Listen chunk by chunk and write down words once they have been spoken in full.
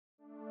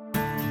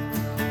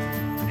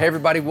Hey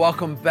everybody,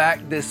 welcome back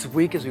this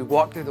week as we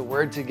walk through the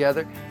Word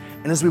together.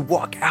 And as we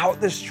walk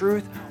out this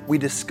truth, we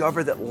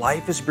discover that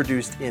life is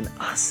produced in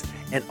us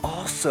and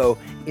also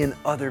in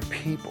other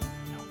people.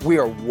 We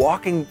are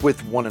walking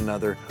with one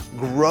another,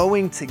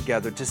 growing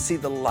together to see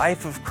the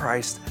life of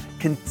Christ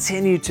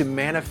continue to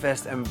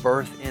manifest and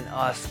birth in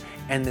us,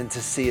 and then to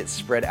see it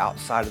spread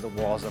outside of the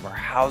walls of our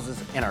houses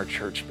and our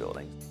church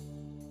buildings.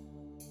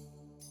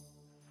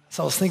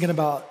 So I was thinking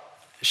about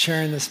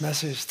sharing this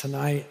message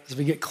tonight as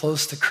we get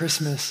close to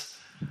Christmas.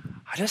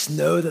 I just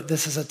know that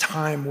this is a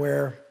time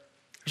where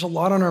there's a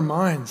lot on our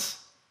minds.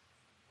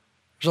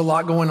 There's a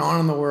lot going on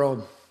in the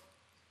world.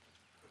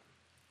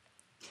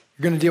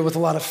 You're going to deal with a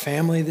lot of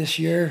family this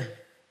year.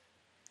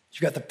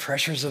 You've got the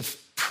pressures of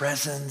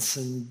presents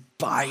and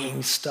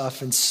buying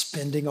stuff and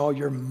spending all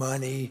your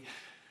money.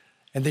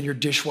 And then your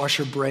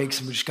dishwasher breaks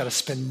and we just got to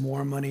spend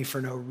more money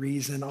for no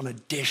reason on a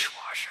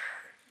dishwasher.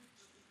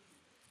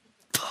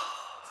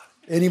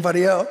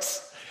 Anybody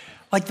else?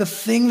 Like the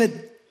thing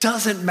that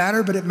doesn't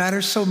matter, but it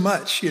matters so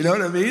much, you know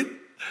what I mean?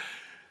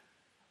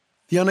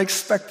 The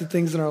unexpected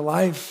things in our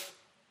life.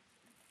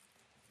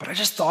 But I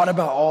just thought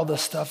about all the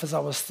stuff as I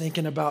was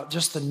thinking about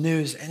just the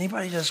news.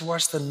 Anybody just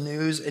watch the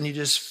news and you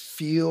just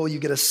feel, you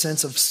get a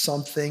sense of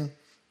something?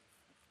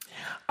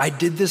 I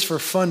did this for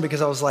fun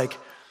because I was like,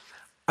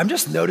 I'm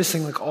just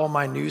noticing like all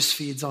my news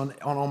feeds on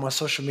all my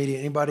social media.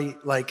 Anybody,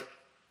 like,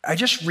 I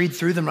just read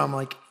through them and I'm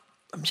like,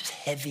 I'm just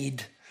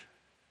heavied.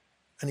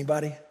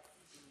 Anybody?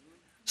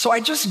 So I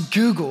just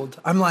Googled,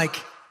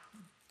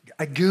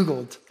 I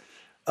Googled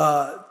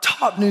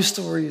top news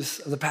stories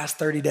of the past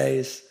 30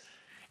 days.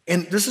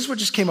 And this is what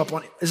just came up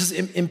on, this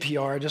is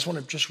NPR. I just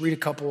want to read a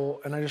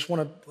couple and I just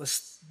want to,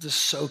 let's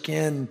just soak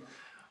in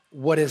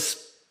what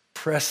is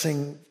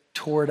pressing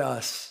toward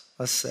us,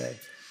 let's say.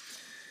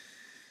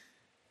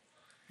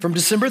 From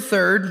December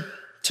 3rd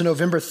to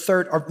November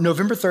 3rd, or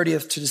November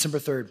 30th to December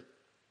 3rd.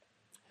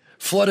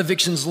 Flood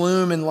evictions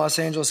loom in Los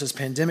Angeles as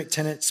pandemic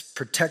tenants'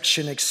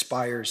 protection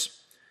expires.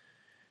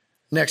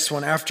 Next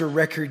one, after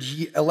record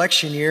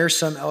election year,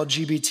 some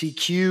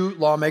LGBTQ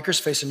lawmakers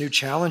face a new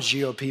challenge,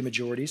 GOP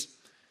majorities.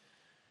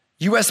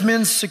 U.S.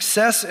 men's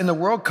success in the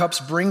World Cups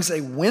brings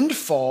a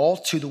windfall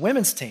to the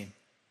women's team.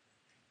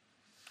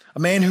 A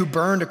man who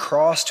burned a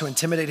cross to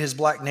intimidate his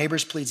black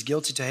neighbors pleads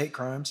guilty to hate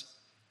crimes.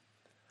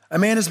 A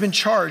man has been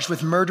charged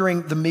with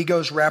murdering the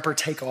Migos rapper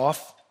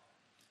Takeoff.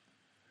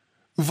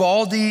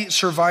 Uvalde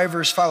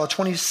survivors file a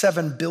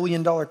 $27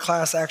 billion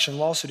class action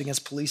lawsuit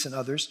against police and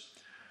others.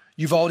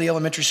 Uvalde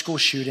elementary school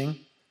shooting.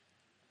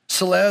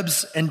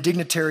 Celebs and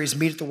dignitaries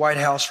meet at the White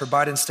House for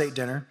Biden's state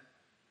dinner.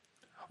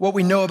 What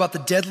we know about the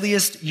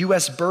deadliest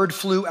U.S. bird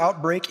flu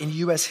outbreak in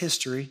U.S.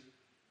 history.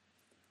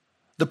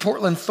 The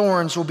Portland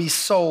Thorns will be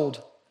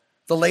sold,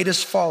 the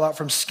latest fallout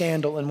from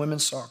scandal in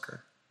women's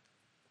soccer.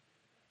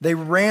 They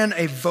ran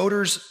a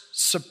voters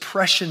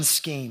suppression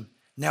scheme.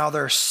 Now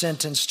they're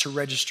sentenced to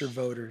register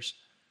voters.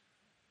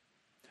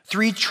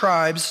 3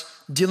 tribes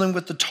dealing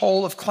with the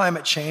toll of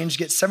climate change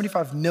get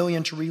 $75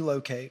 million to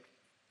relocate.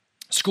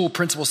 School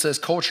principal says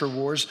culture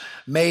wars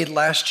made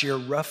last year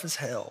rough as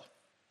hell.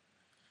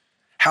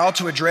 How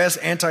to address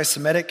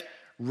anti-Semitic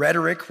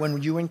rhetoric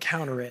when you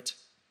encounter it.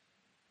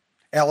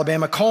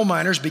 Alabama coal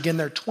miners begin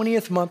their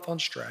 20th month on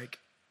strike.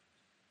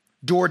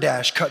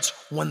 DoorDash cuts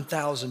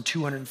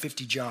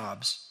 1,250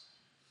 jobs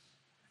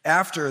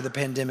after the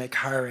pandemic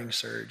hiring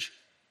surge.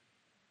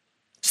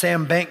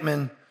 Sam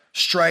Bankman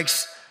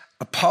strikes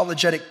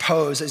apologetic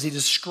pose as he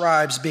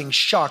describes being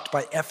shocked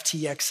by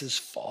FTX's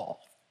fall.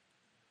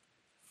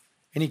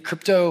 Any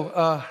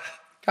crypto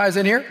guys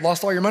in here?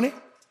 Lost all your money?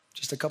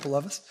 Just a couple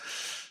of us?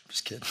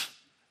 Just kidding.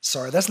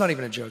 Sorry, that's not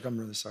even a joke. I'm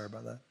really sorry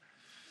about that.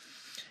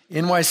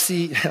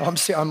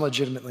 NYC, I'm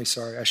legitimately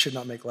sorry. I should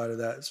not make light of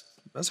that.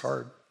 That's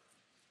hard.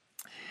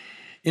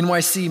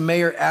 NYC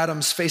Mayor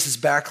Adams faces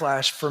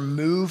backlash for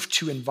move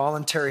to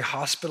involuntarily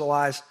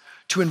hospitalize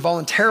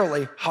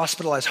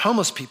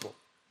homeless people.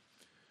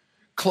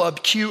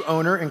 Club Q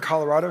owner in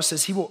Colorado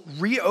says he will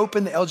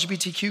reopen the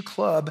LGBTQ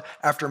club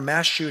after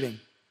mass shooting.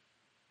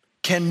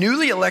 Can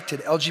newly elected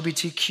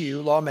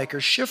LGBTQ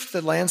lawmakers shift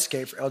the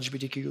landscape for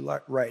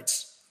LGBTQ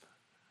rights?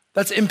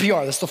 That's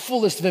NPR. That's the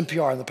full list of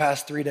NPR in the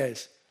past 3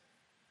 days.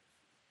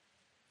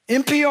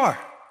 NPR.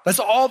 That's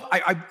all.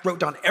 I wrote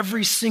down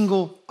every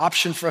single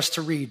option for us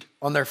to read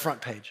on their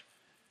front page.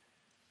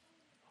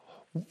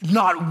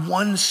 Not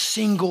one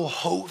single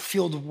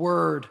hope-filled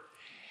word.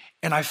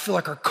 And I feel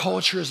like our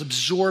culture is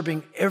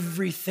absorbing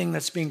everything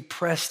that's being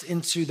pressed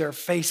into their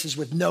faces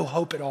with no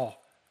hope at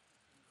all.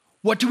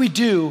 What do we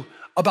do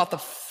about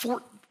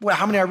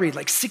how many I read?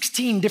 Like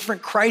 16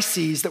 different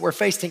crises that we're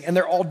facing, and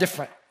they're all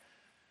different.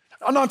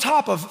 And on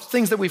top of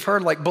things that we've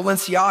heard like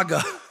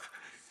Balenciaga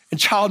and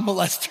child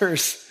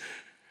molesters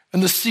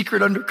and the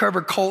secret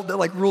undercover cult that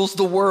like rules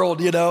the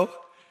world, you know?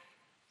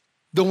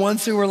 The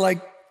ones who are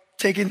like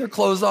taking their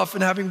clothes off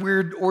and having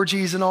weird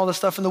orgies and all this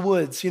stuff in the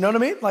woods, you know what I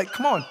mean? Like,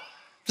 come on.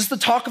 This is the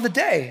talk of the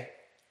day.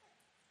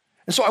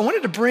 And so I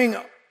wanted to bring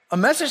a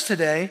message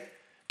today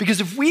because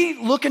if we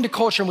look into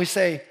culture and we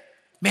say,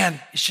 man,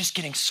 it's just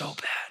getting so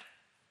bad.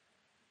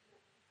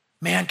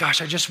 man,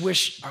 gosh, I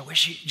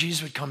wish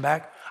Jesus would come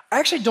back. I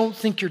actually don't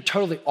think you're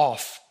totally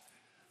off.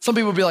 Some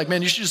people would be like,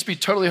 man, you should just be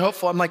totally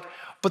hopeful. I'm like,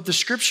 but the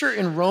scripture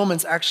in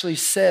Romans actually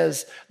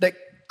says that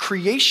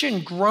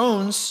creation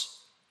groans,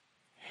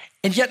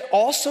 and yet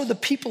also the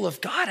people of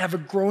God have a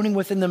groaning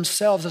within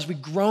themselves as we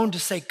groan to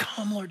say,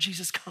 come, Lord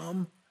Jesus,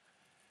 come.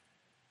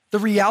 The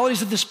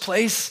realities of this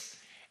place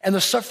and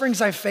the sufferings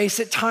I face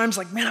at times,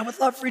 like, man, I would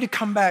love for you to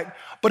come back.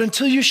 But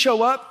until you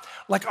show up,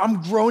 like,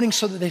 I'm groaning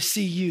so that they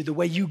see you the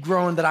way you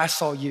groaned that I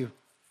saw you.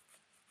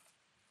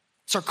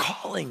 It's our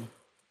calling.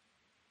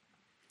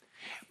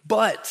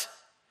 But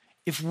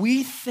if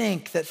we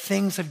think that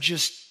things have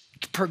just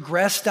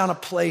progressed down a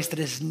place that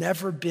has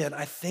never been,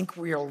 I think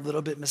we are a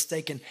little bit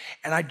mistaken.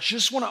 And I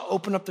just want to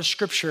open up the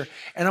scripture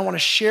and I want to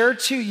share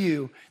to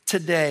you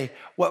today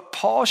what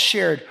Paul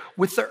shared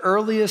with the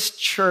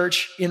earliest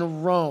church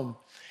in Rome.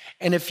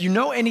 And if you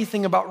know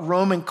anything about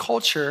Roman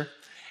culture,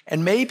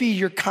 and maybe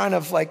you're kind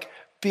of like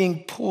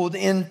being pulled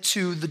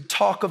into the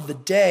talk of the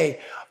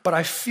day, but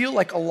I feel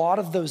like a lot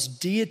of those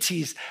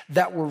deities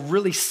that were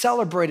really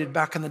celebrated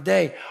back in the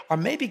day are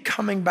maybe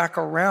coming back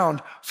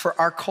around for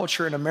our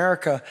culture in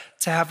America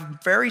to have a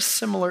very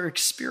similar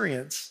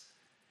experience.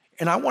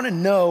 And I want to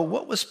know,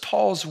 what was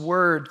Paul's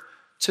word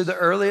to the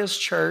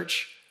earliest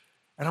church?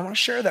 And I want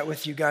to share that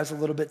with you guys a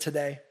little bit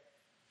today.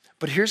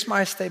 But here's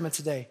my statement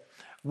today.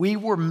 We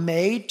were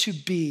made to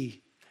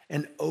be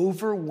an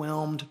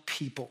overwhelmed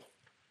people.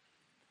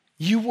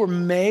 You were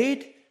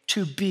made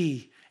to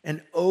be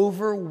an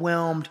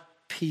overwhelmed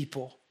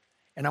people.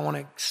 And I want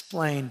to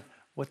explain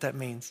what that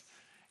means.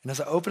 And as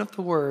I open up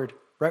the word,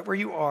 right where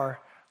you are,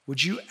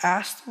 would you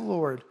ask the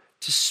Lord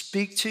to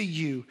speak to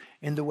you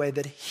in the way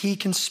that he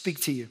can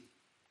speak to you?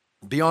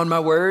 Beyond my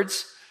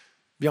words,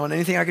 beyond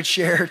anything I could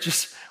share,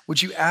 just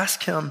would you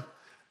ask him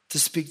to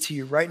speak to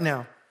you right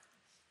now?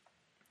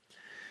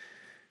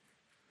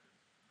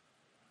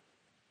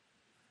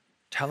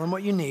 Tell him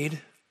what you need.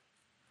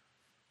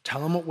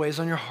 Tell him what weighs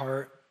on your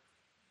heart.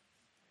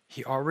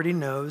 He already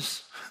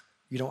knows.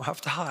 You don't have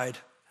to hide.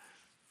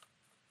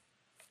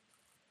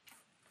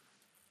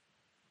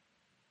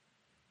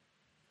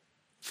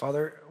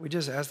 Father, we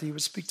just ask that you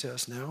would speak to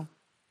us now.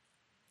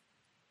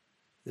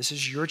 This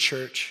is your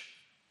church.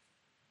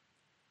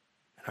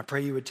 And I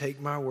pray you would take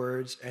my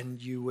words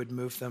and you would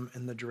move them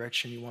in the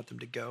direction you want them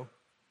to go.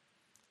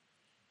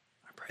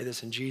 I pray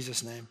this in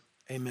Jesus' name.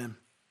 Amen.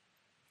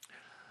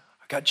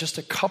 I got just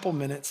a couple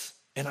minutes.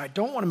 And I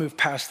don't want to move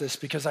past this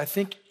because I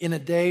think in a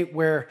day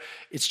where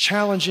it's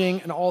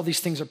challenging and all these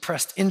things are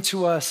pressed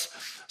into us,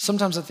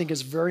 sometimes I think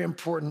it's very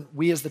important,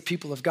 we as the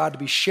people of God, to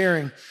be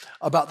sharing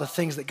about the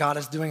things that God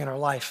is doing in our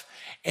life.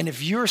 And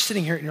if you're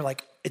sitting here and you're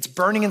like, it's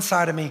burning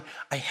inside of me,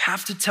 I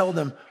have to tell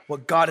them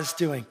what God is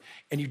doing.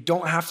 And you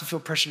don't have to feel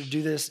pressure to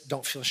do this.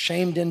 Don't feel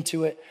shamed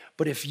into it.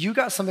 But if you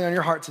got something on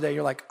your heart today,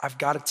 you're like, I've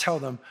got to tell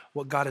them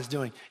what God is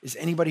doing. Is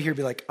anybody here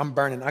be like, I'm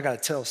burning, I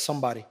got to tell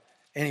somebody?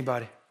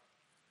 Anybody?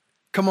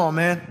 Come on,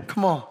 man.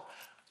 Come on.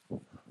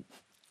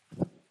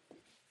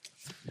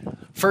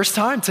 First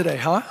time today,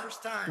 huh?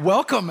 First time.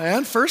 Welcome,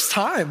 man. First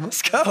time.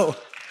 Let's go.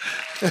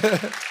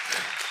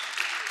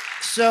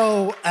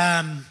 So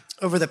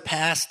over the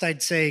past,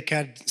 I'd say,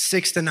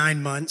 6 to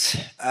 9 months,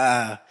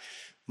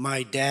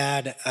 my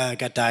dad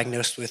got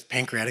diagnosed with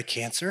pancreatic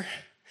cancer.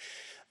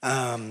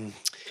 And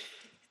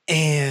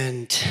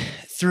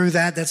through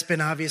that's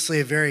been obviously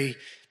a very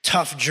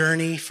tough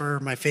journey for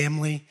my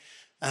family.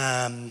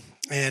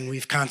 And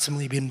we've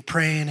constantly been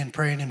praying and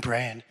praying and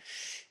praying.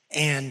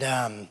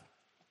 And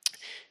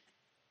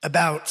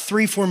about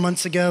 3-4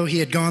 months ago, he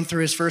had gone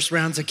through his first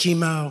rounds of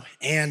chemo,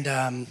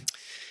 and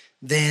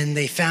then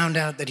they found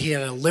out that he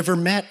had a liver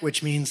met,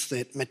 which means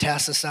that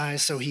metastasized,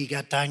 so he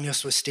got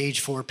diagnosed with stage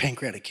 4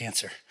 pancreatic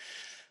cancer.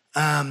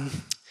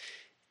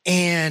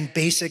 And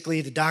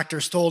basically, the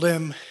doctors told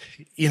him,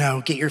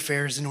 get your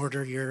affairs in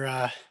order,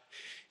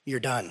 you're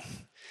done.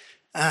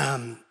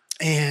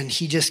 And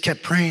he just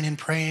kept praying and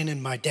praying.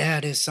 And my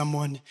dad is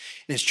someone in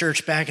his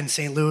church back in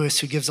St. Louis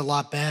who gives a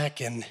lot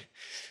back. And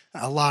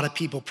a lot of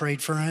people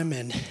prayed for him.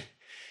 And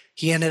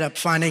he ended up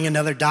finding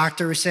another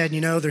doctor who said,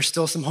 there's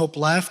still some hope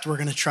left. We're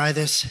going to try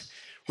this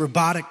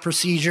robotic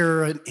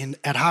procedure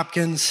at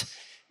Hopkins.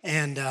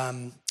 And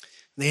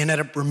they ended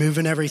up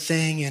removing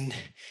everything and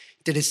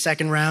did his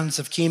second rounds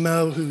of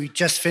chemo, who he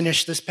just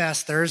finished this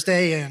past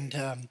Thursday.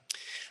 And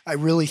I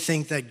really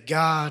think that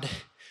God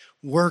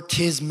worked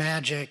his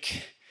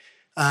magic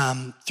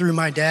through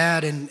my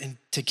dad and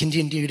to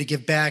continue to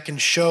give back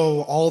and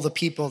show all the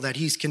people that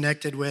he's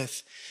connected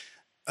with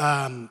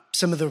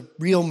some of the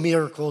real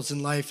miracles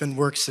in life and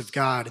works of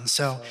God. And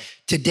so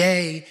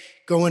today,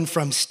 going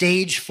from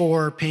stage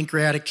 4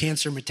 pancreatic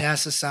cancer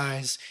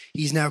metastasized,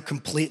 he's now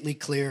completely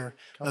clear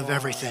of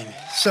everything.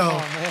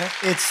 So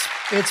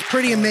it's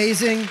pretty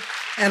amazing.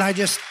 And I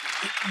just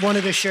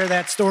wanted to share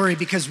that story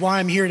because why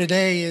I'm here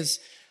today is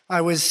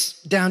I was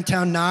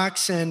downtown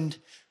Knox and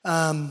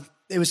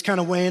it was kind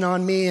of weighing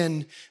on me,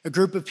 and a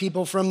group of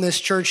people from this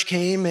church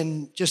came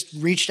and just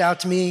reached out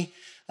to me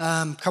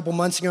a couple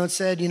months ago and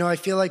said, I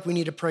feel like we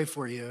need to pray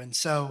for you. And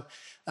so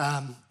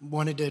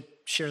wanted to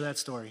share that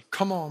story.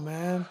 Come on,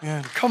 man.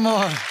 Yeah. Come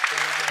on.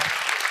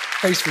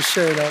 Thanks for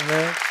sharing that,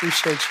 man.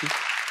 Appreciate you.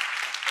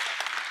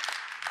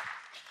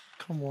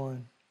 Come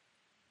on.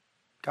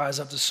 God's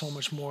up to so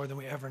much more than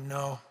we ever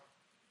know.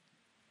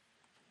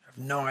 I have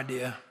no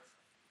idea.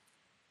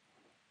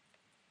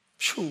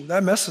 Phew,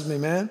 that messes me,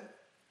 man.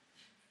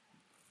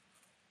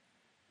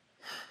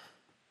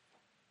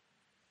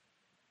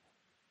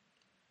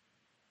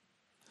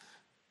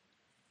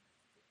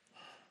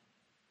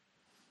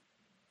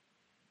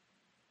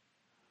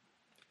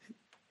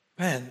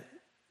 Man,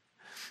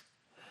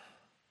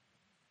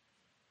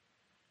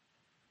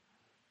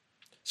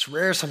 it's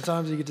rare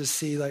sometimes you get to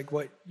see like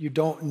what you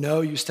don't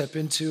know you step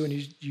into, and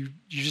you're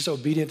just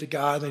obedient to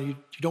God, and you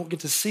don't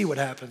get to see what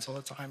happens all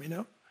the time,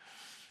 And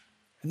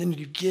then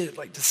you get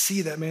like to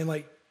see that, man,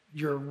 like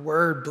your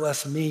word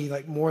bless me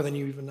like more than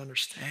you even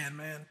understand,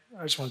 man.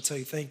 I just want to tell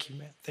you thank you,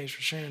 man. Thanks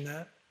for sharing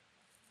that.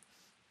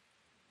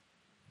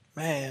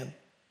 Man,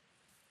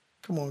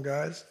 come on,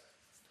 guys.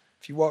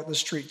 If you walk the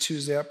street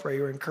Tuesday, I pray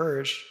you're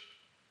encouraged.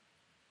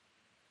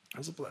 That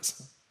was a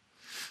blessing.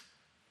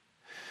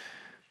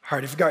 All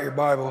right, if you got your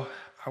Bible,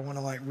 I want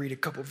to read a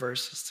couple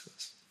verses to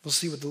us. We'll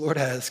see what the Lord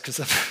has, because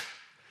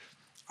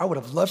I would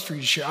have loved for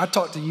you to share. I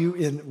talked to you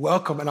in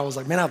welcome, and I was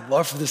like, man, I'd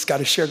love for this guy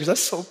to share, because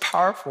that's so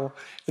powerful.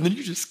 And then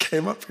you just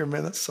came up here,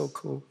 man. That's so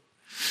cool.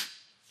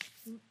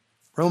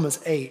 Romans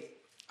 8.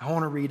 I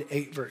want to read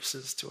 8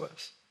 verses to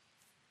us.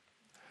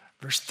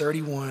 Verse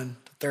 31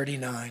 to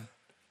 39.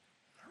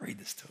 I'll read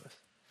this to us.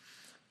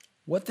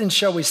 What then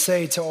shall we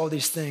say to all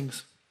these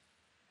things?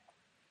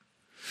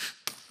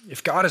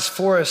 If God is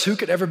for us, who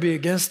could ever be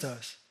against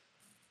us?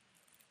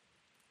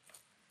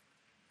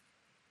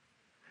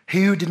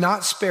 He who did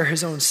not spare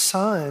his own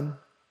son,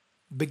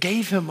 but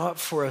gave him up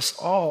for us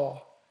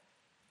all,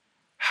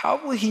 how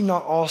will he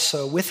not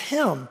also with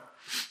him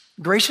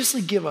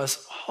graciously give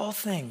us all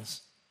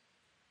things?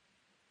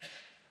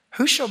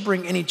 Who shall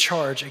bring any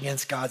charge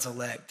against God's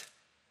elect?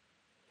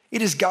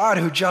 It is God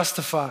who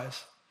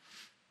justifies.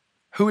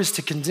 Who is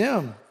to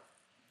condemn?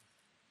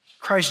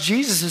 Christ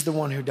Jesus is the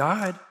one who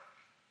died,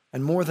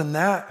 and more than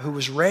that, who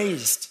was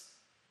raised.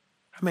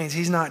 That means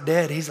he's not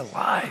dead, he's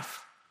alive.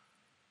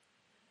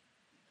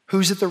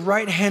 Who's at the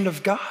right hand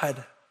of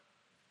God,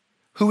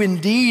 who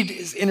indeed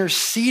is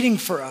interceding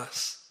for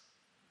us.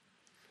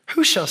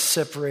 Who shall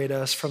separate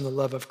us from the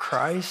love of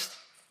Christ?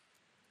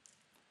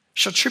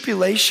 Shall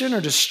tribulation or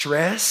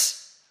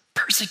distress,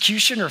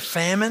 persecution or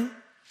famine,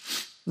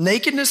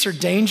 nakedness or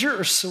danger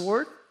or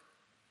sword?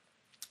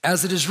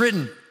 As it is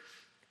written,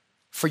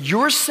 for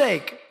your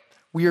sake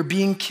we are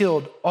being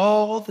killed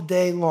all the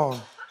day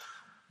long.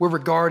 We're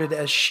regarded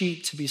as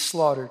sheep to be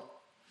slaughtered.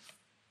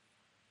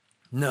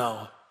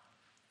 No,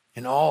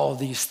 in all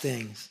these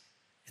things,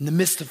 in the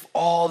midst of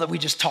all that we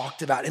just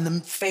talked about, in the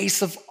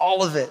face of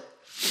all of it,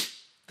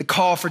 the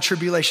call for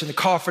tribulation, the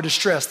call for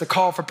distress, the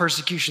call for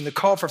persecution, the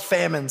call for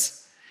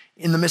famines,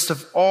 in the midst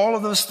of all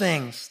of those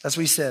things, that's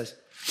what he says,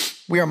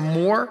 we are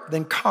more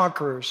than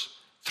conquerors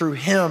through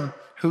him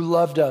who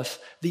loved us.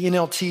 The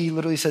NLT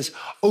literally says,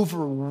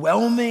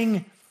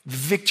 overwhelming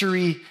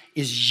victory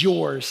is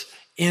yours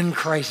in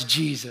Christ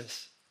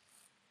Jesus.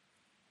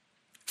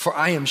 For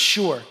I am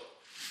sure,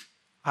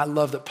 I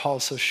love that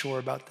Paul's so sure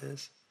about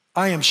this.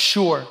 I am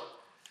sure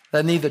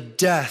that neither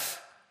death,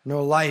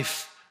 nor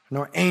life,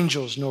 nor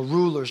angels, nor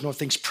rulers, nor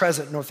things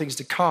present, nor things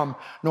to come,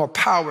 nor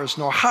powers,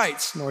 nor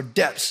heights, nor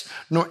depths,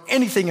 nor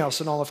anything else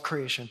in all of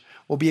creation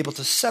will be able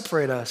to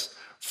separate us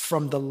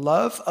from the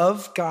love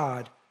of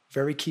God,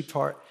 very key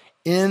part,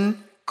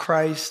 in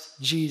Christ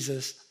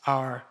Jesus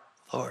our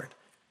Lord.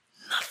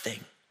 Nothing.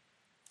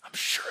 I'm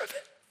sure of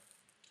it.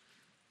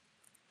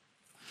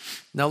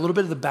 Now, a little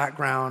bit of the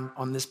background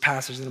on this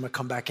passage, and I'm going to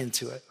come back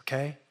into it,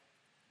 okay?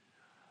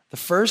 The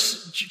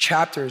first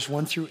chapters,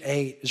 1 through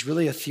 8, is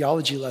really a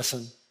theology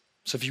lesson.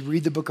 So if you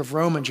read the book of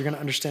Romans, you're going to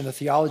understand the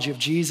theology of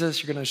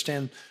Jesus. You're going to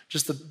understand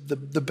just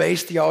the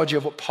base theology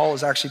of what Paul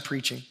is actually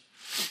preaching.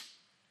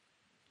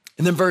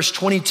 And then verse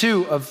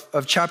 22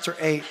 of chapter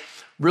 8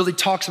 really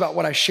talks about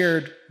what I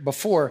shared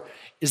before,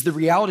 is the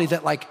reality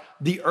that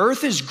the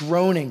earth is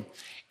groaning,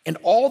 and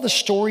all the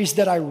stories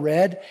that I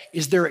read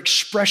is their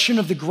expression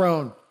of the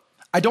groan.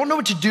 I don't know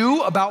what to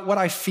do about what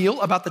I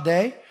feel about the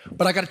day,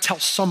 but I got to tell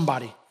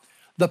somebody.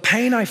 The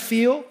pain I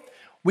feel,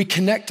 we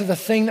connect to the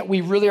thing that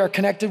we really are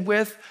connected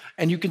with,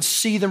 and you can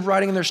see them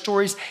writing in their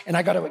stories, and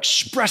I got to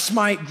express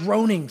my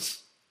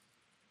groanings.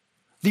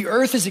 The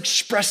earth is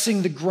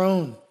expressing the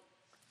groan.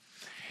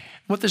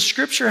 What the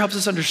scripture helps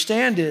us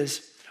understand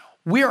is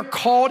we are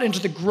called into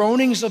the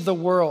groanings of the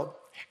world,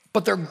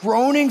 but they're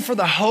groaning for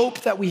the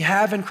hope that we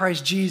have in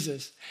Christ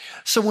Jesus.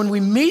 So when we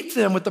meet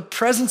them with the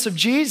presence of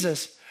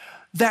Jesus,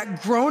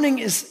 that groaning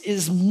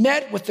is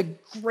met with the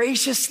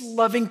gracious,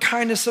 loving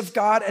kindness of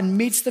God and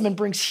meets them and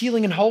brings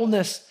healing and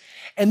wholeness.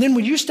 And then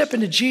when you step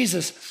into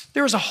Jesus,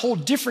 there is a whole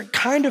different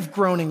kind of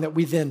groaning that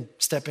we then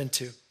step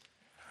into.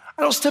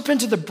 I don't step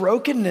into the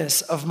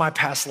brokenness of my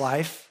past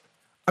life.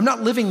 I'm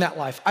not living that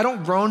life. I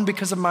don't groan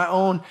because of my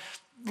own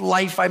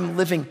life I'm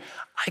living.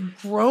 I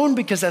groan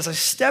because as I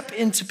step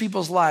into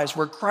people's lives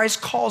where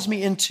Christ calls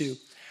me into,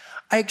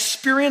 I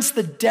experience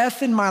the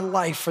death in my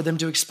life for them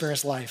to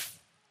experience life.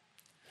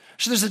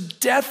 So there's a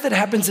death that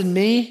happens in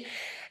me,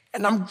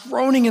 and I'm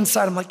groaning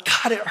inside. I'm like,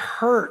 God, it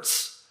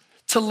hurts.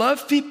 To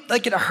love people,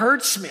 like it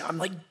hurts me. I'm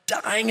like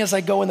dying as I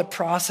go in the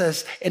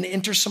process and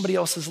enter somebody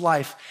else's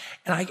life.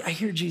 And I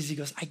hear Jesus, he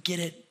goes, I get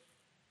it.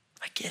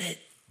 I get it.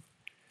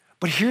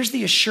 But here's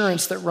the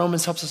assurance that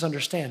Romans helps us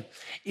understand.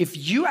 If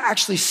you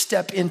actually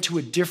step into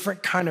a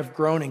different kind of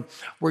groaning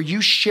where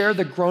you share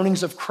the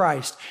groanings of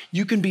Christ,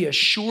 you can be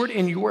assured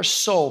in your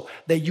soul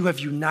that you have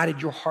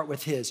united your heart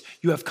with his.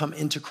 You have come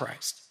into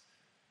Christ.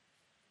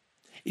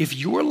 If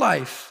your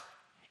life,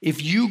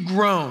 if you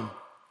groan,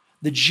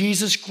 the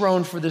Jesus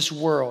groaned for this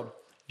world,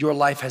 your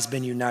life has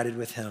been united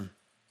with him.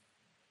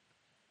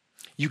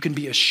 You can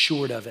be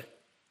assured of it.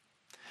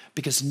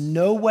 Because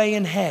no way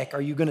in heck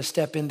are you going to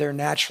step in there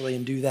naturally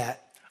and do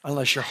that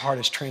unless your heart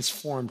is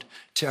transformed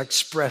to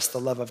express the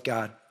love of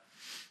God.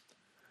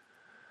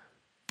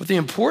 But the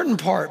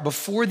important part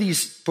before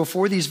these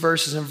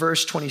verses in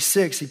verse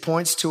 26, he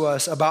points to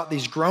us about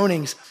these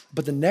groanings.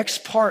 But the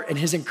next part and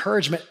his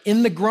encouragement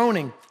in the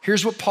groaning,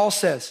 here's what Paul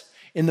says.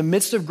 In the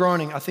midst of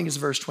groaning, I think it's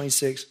verse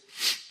 26,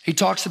 he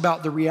talks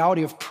about the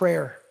reality of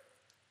prayer.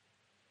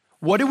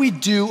 What do we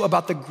do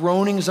about the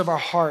groanings of our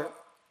heart?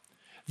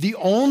 The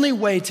only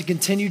way to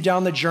continue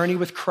down the journey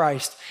with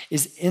Christ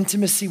is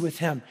intimacy with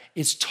him.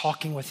 It's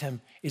talking with him.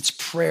 It's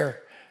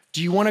prayer.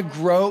 Do you want to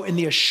grow in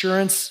the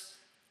assurance?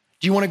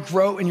 Do you want to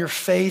grow in your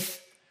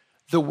faith?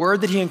 The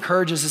word that he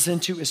encourages us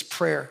into is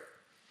prayer.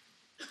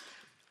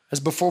 As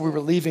before we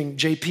were leaving,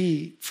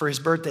 JP, for his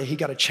birthday, he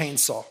got a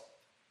chainsaw.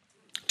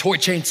 Toy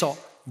chainsaw.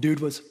 Dude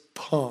was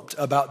pumped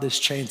about this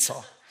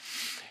chainsaw.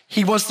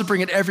 He wants to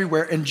bring it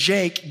everywhere, and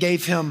Jake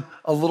gave him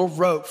a little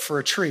rope for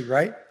a tree,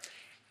 right?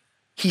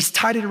 He's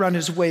tied it around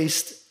his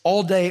waist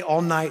all day,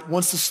 all night,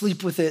 wants to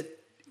sleep with it.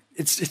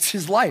 It's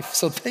his life.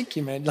 So thank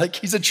you, man. Like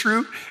he's a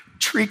true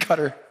tree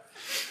cutter.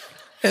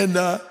 And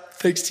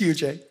thanks to you,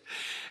 Jay.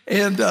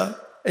 And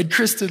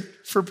Kristen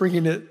for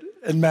bringing it,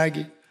 and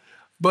Maggie.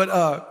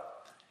 But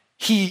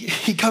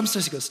he comes to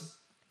us, he goes,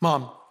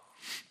 Mom,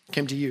 I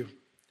came to you.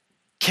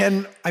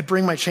 Can I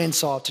bring my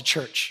chainsaw to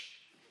church?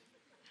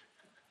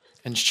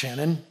 And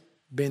Shannon,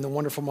 being the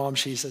wonderful mom,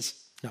 she says,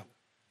 no.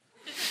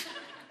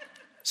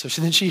 So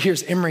then she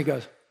hears Emery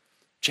goes,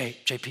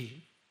 JP,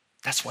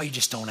 that's why you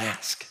just don't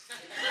ask.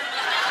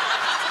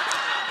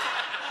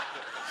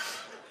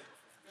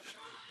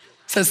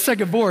 Says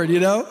second board, you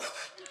know?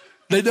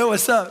 They know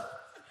what's up.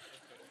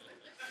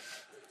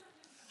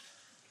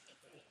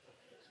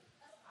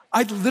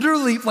 I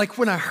literally, like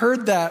when I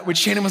heard that, when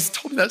Shannon was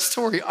told me that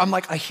story, I'm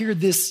like, I hear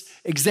this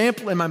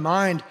example in my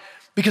mind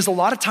because a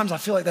lot of times I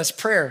feel like that's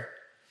prayer.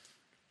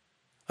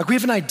 Like we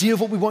have an idea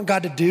of what we want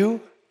God to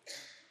do,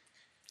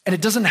 and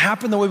it doesn't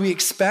happen the way we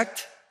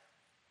expect.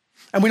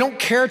 And we don't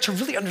care to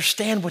really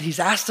understand what he's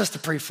asked us to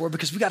pray for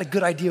because we got a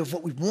good idea of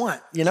what we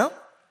want, you know?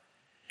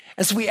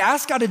 And so we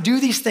ask God to do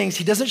these things.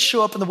 He doesn't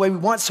show up in the way we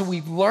want. So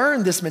we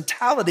learn this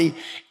mentality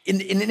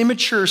in an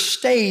immature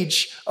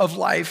stage of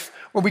life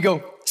where we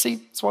go, see,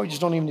 that's why we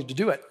just don't even need to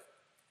do it.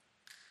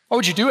 Why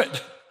would you do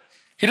it?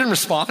 He didn't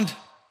respond.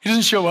 He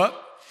doesn't show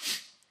up.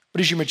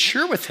 But as you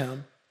mature with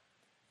him,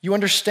 you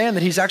understand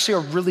that he's actually a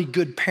really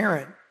good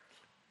parent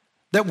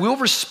that will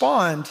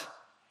respond,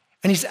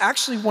 and he's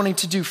actually wanting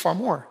to do far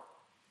more.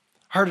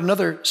 I heard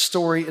another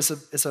story, it's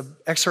an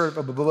excerpt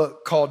of a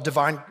book called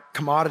Divine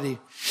Commodity,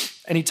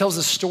 and he tells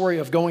the story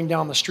of going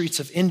down the streets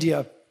of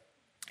India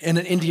and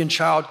an Indian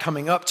child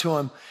coming up to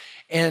him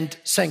and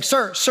saying,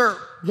 sir,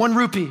 1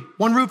 rupee,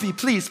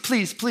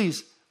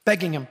 please,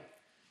 begging him.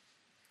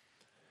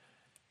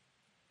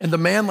 And the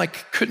man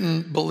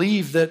couldn't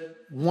believe that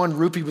 1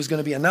 rupee was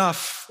gonna be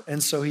enough,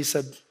 and so he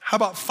said, how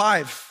about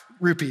 5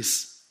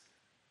 rupees?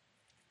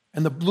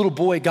 And the little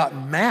boy got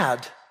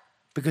mad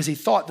because he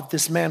thought that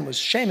this man was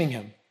shaming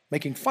him,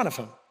 making fun of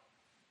him.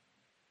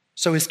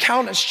 So his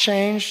countenance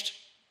changed.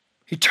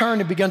 He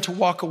turned and began to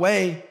walk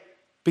away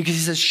because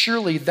he says,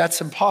 surely that's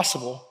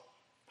impossible.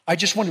 I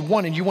just wanted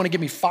 1 and you want to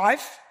give me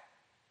 5?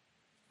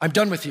 I'm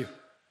done with you.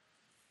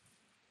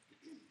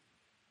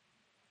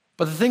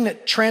 But the thing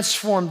that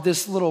transformed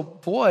this little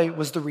boy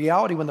was the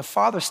reality when the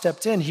father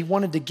stepped in, he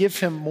wanted to give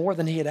him more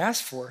than he had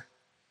asked for.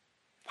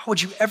 Why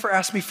would you ever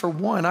ask me for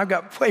 1? I've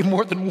got way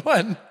more than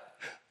 1.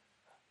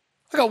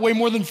 I got way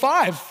more than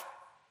 5.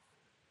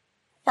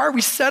 Why are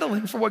we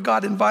settling for what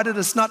God invited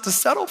us not to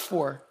settle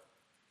for?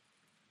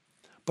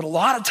 But a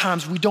lot of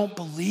times we don't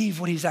believe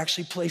what he's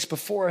actually placed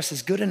before us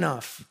is good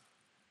enough.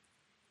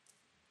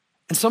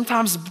 And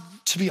sometimes,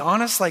 to be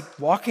honest,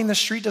 walking the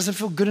street doesn't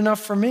feel good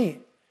enough for me.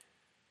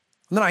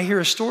 And then I hear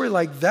a story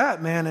like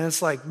that, man, and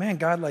it's like, man,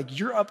 God,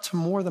 you're up to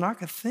more than I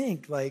could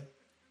think.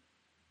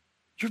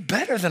 You're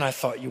better than I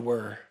thought you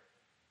were.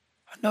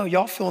 I know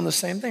y'all feeling the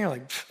same thing. You're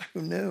like,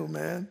 who knew,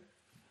 man?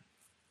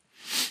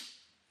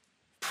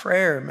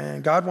 Prayer,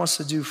 man. God wants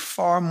to do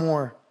far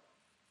more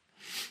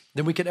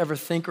than we could ever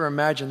think or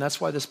imagine.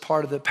 That's why this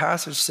part of the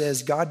passage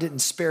says God didn't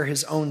spare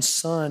his own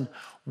son.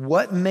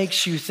 What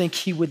makes you think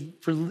he would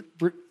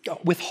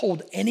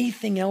withhold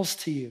anything else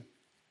to you?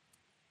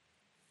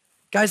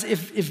 Guys,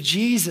 if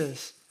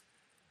Jesus,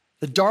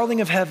 the darling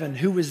of heaven,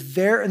 who was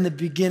there in the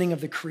beginning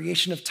of the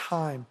creation of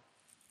time,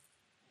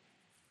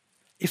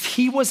 if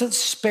he wasn't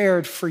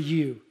spared for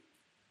you,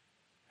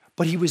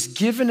 but he was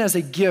given as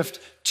a gift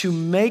to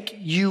make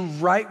you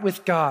right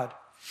with God,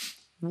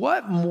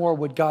 what more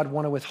would God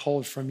want to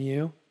withhold from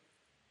you?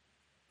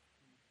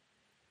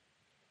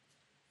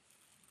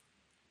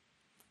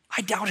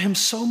 I doubt him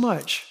so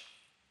much.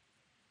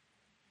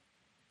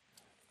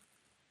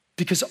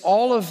 Because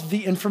all of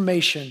the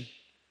information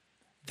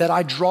that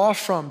I draw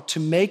from to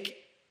make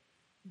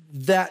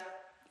that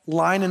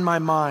line in my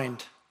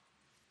mind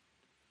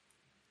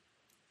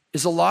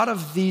is a lot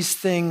of these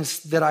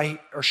things that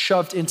are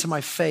shoved into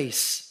my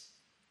face.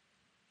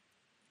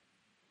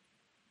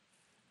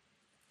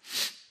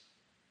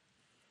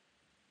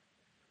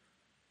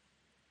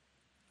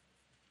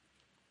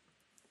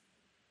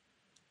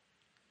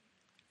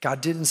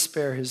 God didn't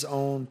spare his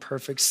own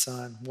perfect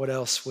son. What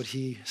else would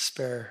he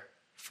spare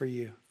for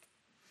you?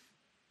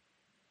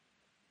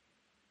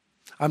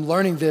 I'm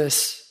learning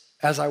this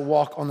as I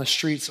walk on the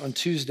streets on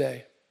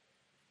Tuesday.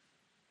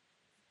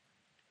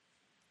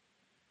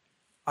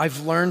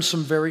 I've learned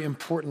some very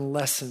important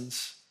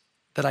lessons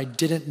that I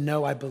didn't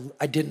know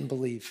I didn't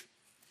believe.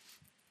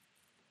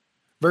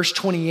 Verse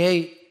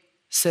 28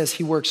 says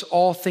he works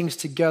all things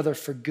together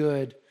for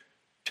good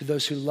to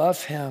those who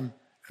love him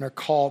and are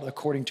called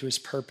according to his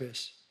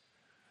purpose.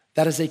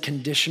 That is a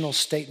conditional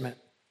statement.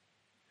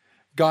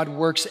 God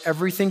works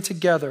everything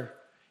together.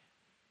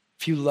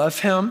 If you love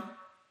him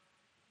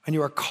and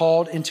you are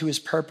called into his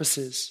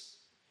purposes,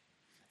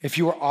 if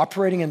you are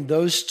operating in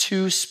those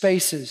two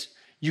spaces,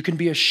 you can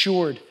be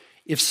assured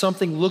if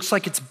something looks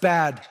like it's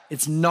bad,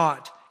 it's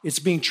not. It's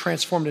being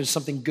transformed into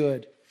something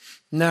good.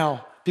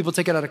 Now, people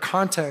take it out of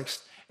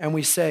context and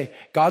we say,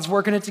 God's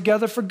working it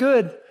together for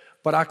good,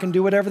 but I can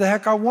do whatever the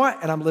heck I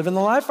want and I'm living the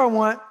life I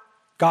want.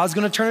 God's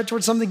gonna turn it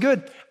towards something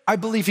good. I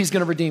believe he's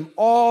gonna redeem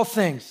all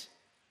things.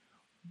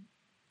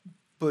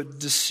 But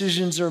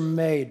decisions are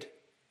made.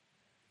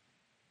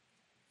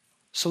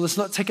 So let's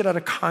not take it out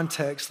of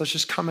context. Let's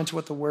just come into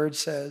what the word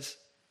says.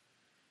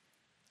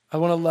 I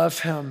wanna love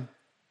him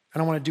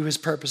and I wanna do his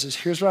purposes.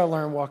 Here's what I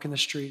learned walking the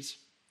streets.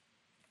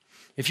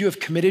 If you have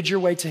committed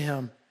your way to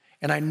him,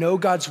 and I know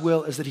God's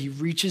will is that he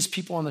reaches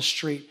people on the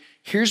street,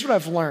 here's what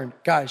I've learned.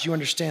 Guys, you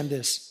understand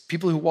this.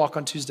 People who walk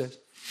on Tuesdays.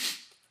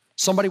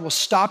 Somebody will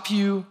stop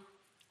you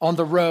on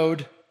the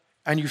road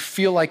and you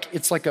feel like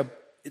it's like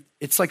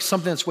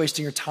something that's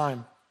wasting your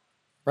time,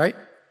 right?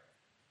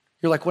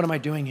 You're like, what am I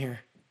doing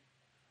here?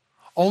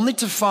 Only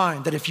to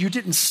find that if you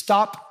didn't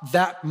stop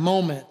that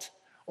moment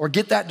or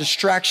get that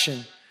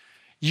distraction,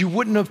 you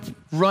wouldn't have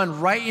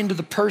run right into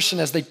the person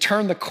as they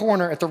turn the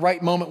corner at the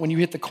right moment when you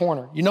hit the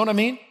corner. You know what I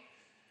mean?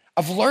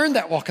 I've learned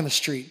that walking the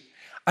street.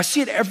 I see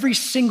it every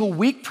single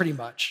week pretty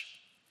much.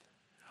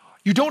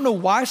 You don't know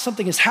why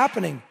something is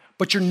happening,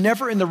 but you're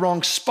never in the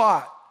wrong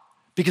spot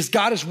because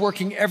God is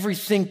working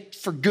everything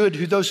for good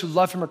who those who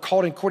love him are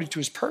called according to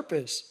his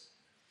purpose.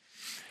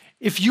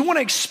 If you want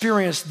to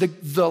experience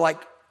the like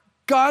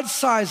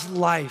God-sized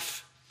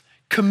life,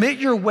 commit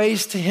your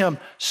ways to him.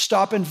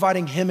 Stop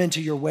inviting him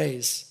into your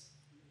ways.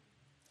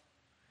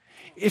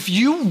 If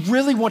you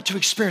really want to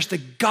experience the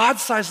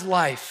God-sized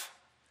life,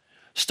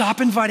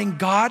 stop inviting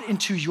God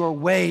into your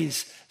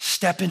ways.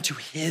 Step into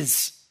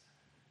his.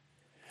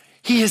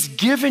 He has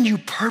given you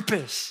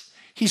purpose.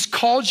 He's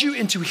called you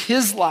into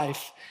his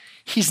life.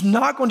 He's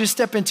not going to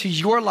step into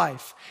your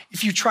life.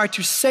 If you try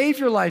to save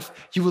your life,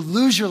 you will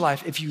lose your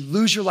life. If you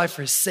lose your life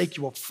for his sake,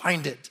 you will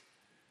find it.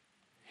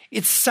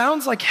 It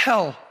sounds like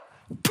hell,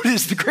 but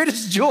it's the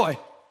greatest joy.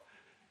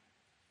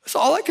 That's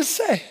all I can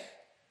say.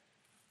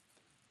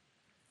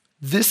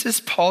 This is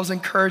Paul's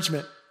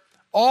encouragement.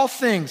 All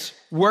things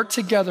work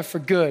together for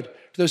good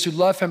to those who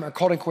love him and are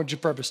called according to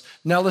purpose.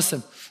 Now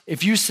listen,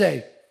 if you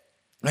say,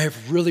 I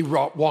have really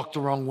walked the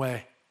wrong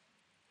way,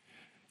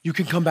 you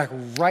can come back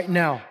right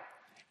now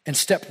and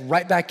step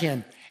right back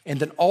in. And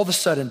then all of a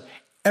sudden,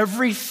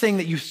 everything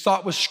that you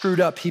thought was screwed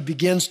up, he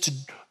begins to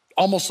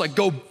almost like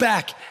go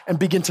back and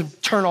begin to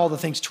turn all the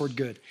things toward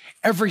good.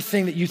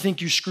 Everything that you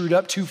think you screwed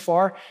up too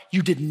far,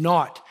 you did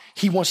not.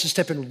 He wants to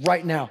step in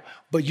right now,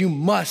 but you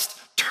must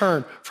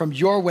turn from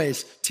your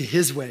ways to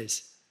his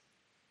ways.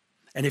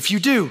 And if you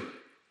do,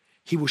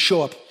 he will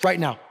show up right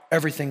now.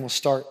 Everything will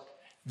start.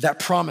 That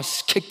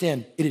promise kicked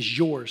in. It is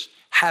yours.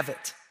 Have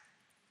it.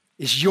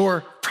 It's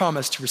your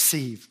promise to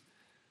receive.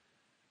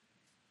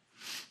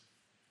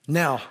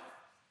 Now,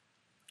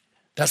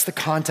 that's the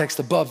context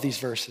above these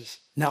verses.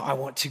 Now I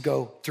want to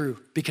go through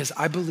because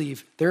I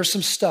believe there's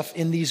some stuff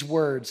in these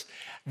words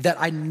that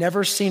I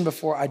never seen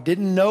before, I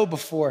didn't know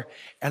before,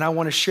 and I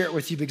want to share it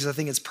with you because I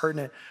think it's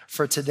pertinent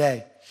for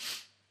today.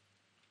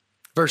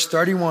 Verse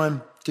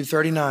 31 through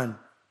 39.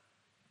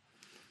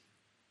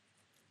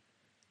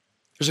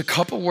 There's a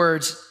couple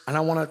words, and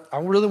I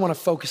really want to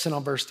focus in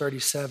on verse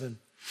 37.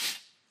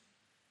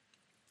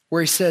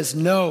 where he says,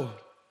 no,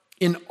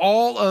 in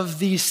all of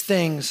these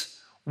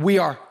things, we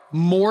are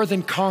more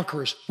than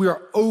conquerors. We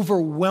are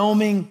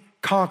overwhelming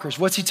conquerors.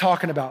 What's he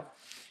talking about?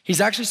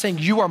 He's actually saying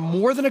you are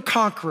more than a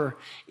conqueror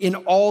in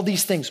all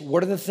these things.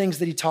 What are the things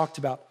that he talked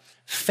about?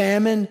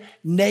 Famine,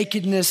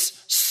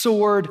 nakedness,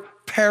 sword,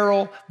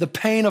 peril, the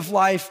pain of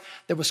life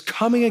that was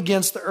coming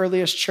against the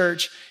earliest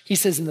church. He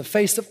says, in the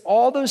face of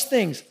all those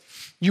things,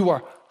 you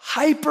are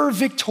hyper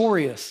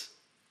victorious.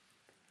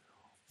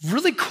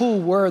 Really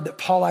cool word that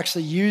Paul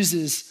actually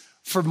uses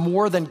for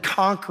more than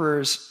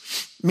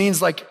conquerors.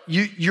 Means like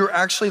you're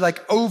actually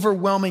like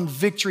overwhelming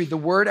victory. The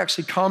word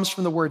actually comes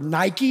from the word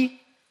Nike.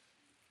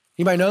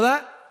 Anybody know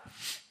that?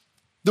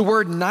 The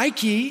word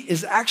Nike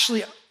is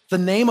actually the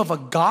name of a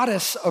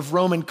goddess of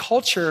Roman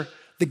culture,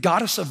 the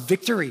goddess of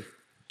victory.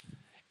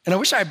 And I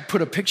wish I had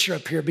put a picture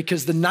up here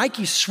because the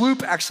Nike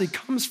swoop actually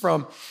comes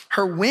from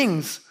her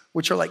wings,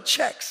 which are like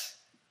checks.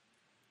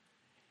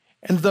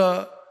 And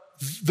the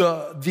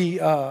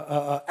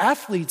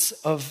athletes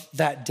of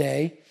that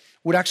day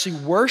would actually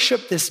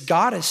worship this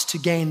goddess to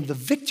gain the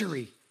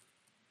victory.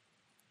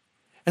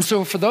 And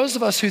so for those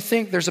of us who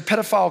think there's a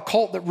pedophile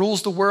cult that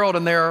rules the world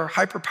and they're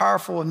hyper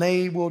powerful and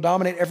they will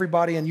dominate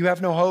everybody and you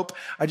have no hope,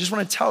 I just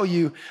want to tell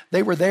you,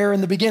 they were there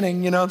in the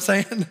beginning, you know what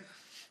I'm saying?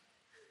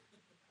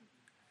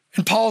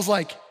 And Paul's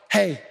like,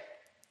 hey,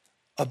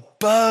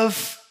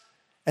 above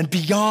and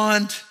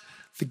beyond,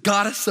 the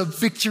goddess of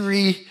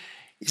victory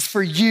is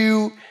for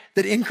you,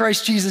 that in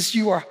Christ Jesus,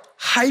 you are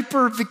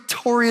hyper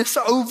victorious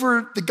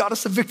over the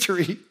goddess of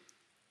victory.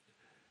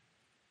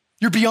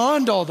 You're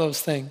beyond all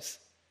those things.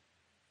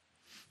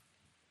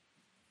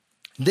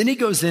 Then he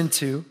goes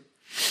into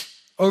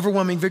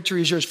overwhelming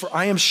victory is yours, for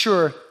I am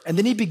sure, and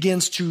then he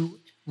begins to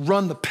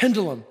run the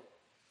pendulum.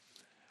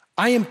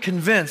 I am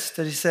convinced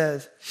that he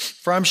says,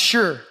 for I'm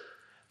sure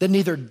that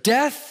neither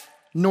death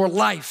nor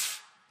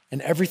life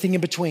and everything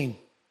in between.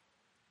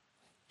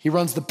 He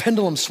runs the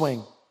pendulum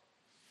swing.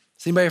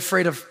 Is anybody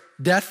afraid of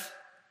death?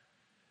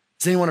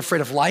 Is anyone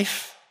afraid of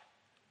life?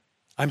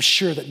 I'm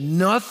sure that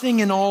nothing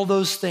in all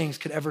those things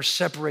could ever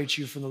separate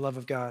you from the love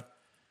of God.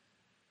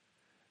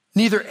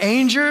 Neither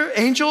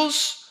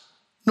angels,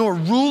 nor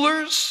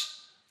rulers,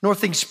 nor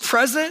things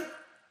present,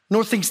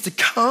 nor things to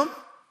come,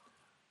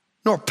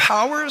 nor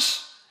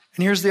powers.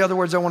 And here's the other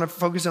words I want to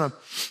focus on.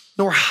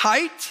 Nor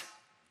height,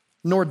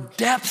 nor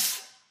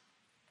depth.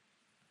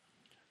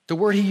 The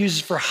word he uses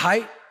for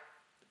height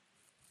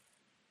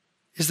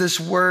is this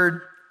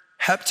word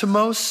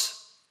heptimos.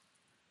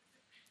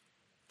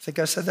 I think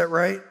I said that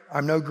right.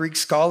 I'm no Greek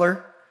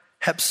scholar.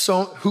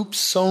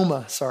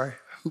 Hupsoma.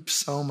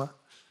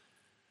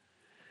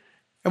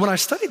 And when I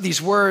studied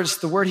these words,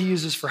 the word he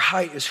uses for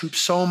height is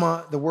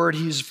hupsoma. The word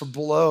he uses for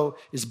below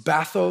is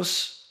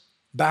bathos.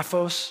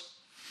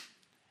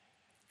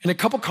 In a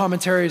couple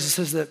commentaries, it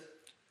says that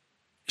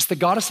it's the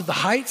goddess of the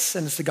heights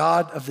and it's the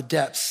god of the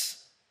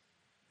depths.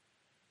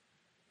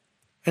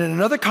 And in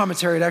another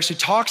commentary, it actually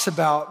talks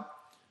about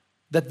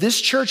that this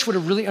church would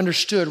have really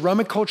understood,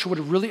 Roman culture would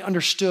have really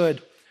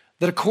understood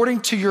that according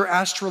to your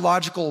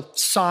astrological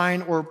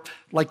sign or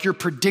like your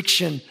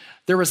prediction,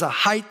 there was a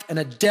height and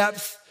a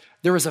depth,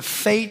 there was a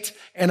fate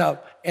and a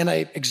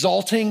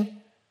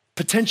exalting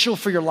potential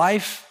for your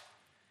life.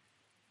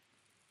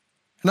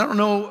 And I don't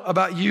know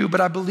about you,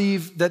 but I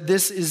believe that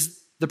this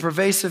is the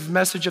pervasive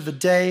message of the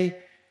day.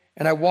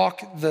 And I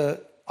walk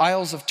the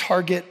aisles of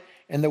Target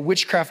and the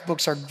witchcraft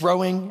books are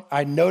growing.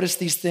 I notice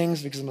these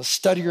things because I'm a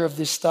studier of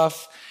this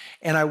stuff.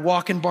 And I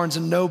walk in Barnes &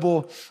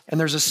 Noble and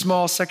there's a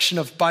small section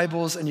of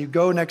Bibles and you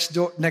go next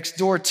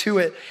door to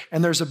it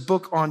and there's a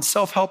book on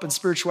self-help and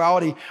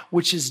spirituality,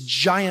 which is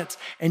giant.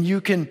 And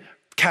you can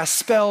cast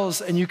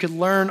spells and you can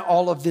learn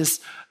all of this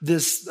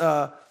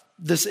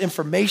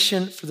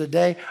information for the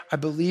day. I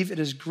believe it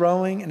is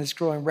growing and it's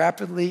growing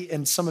rapidly.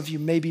 And some of you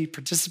may be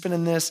participant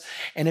in this.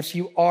 And if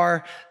you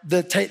are,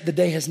 the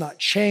day has not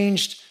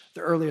changed. The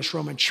earliest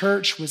Roman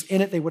church was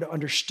in it. They would have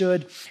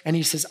understood. And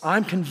he says,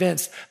 I'm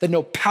convinced that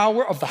no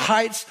power of the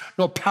heights,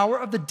 no power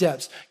of the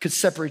depths could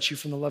separate you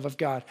from the love of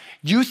God.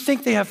 You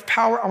think they have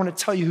power? I want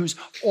to tell you whose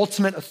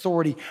ultimate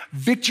authority,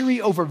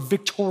 victory over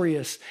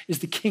victorious, is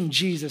the King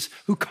Jesus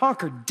who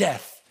conquered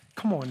death.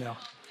 Come on now. You know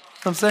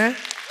what I'm saying?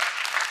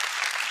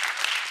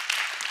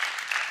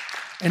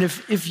 And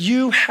if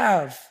you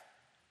have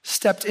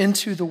stepped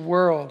into the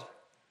world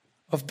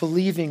of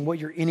believing what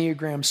your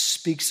Enneagram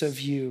speaks of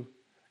you,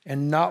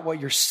 and not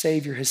what your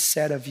Savior has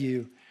said of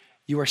you,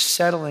 you are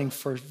settling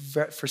for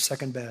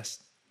second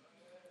best.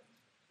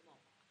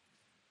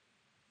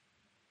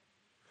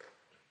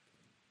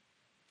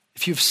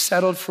 If you've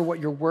settled for what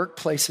your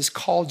workplace has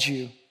called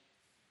you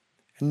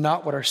and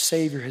not what our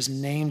Savior has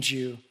named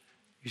you,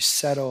 you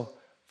settle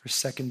for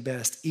second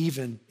best,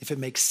 even if it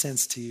makes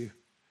sense to you.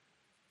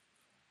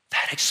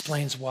 That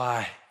explains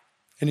why.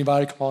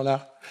 Anybody come on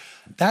now?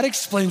 That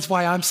explains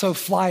why I'm so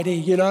flighty,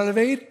 you know what I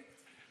mean?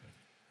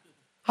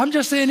 I'm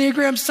just the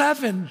Enneagram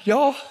 7,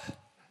 y'all.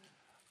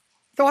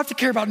 Don't have to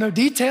care about no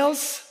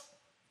details.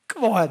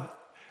 Come on.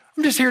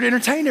 I'm just here to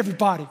entertain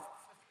everybody.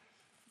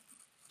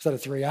 Is that a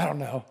 3? I don't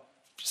know.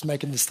 Just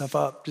making this stuff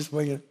up, just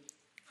winging it.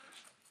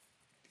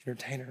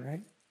 Entertainer,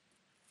 right?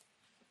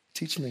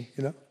 Teach me,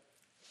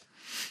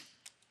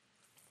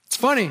 It's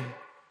funny. It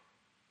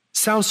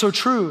sounds so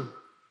true,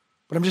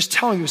 but I'm just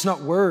telling you, it's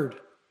not word.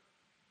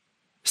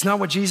 It's not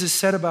what Jesus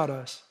said about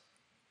us.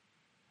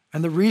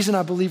 And the reason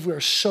I believe we are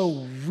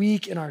so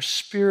weak in our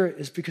spirit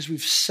is because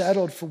we've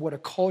settled for what a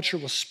culture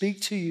will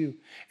speak to you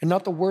and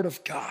not the word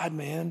of God,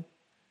 man.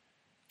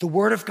 The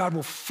word of God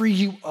will free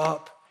you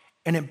up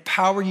and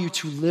empower you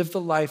to live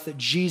the life that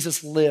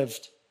Jesus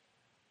lived.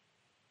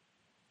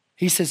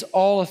 He says,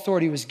 all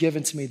authority was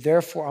given to me,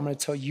 therefore I'm going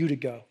to tell you to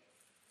go.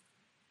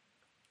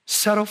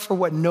 Settle for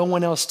what no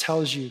one else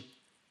tells you.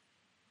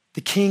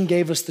 The King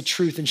gave us the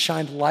truth and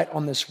shined light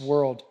on this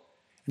world.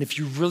 And if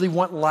you really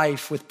want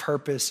life with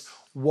purpose,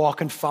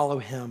 walk and follow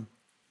him.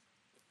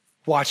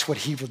 Watch what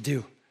he will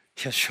do.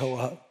 He'll show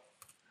up.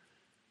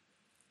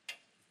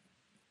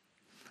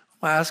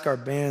 I'm gonna ask our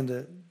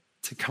band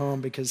to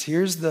come because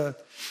here's the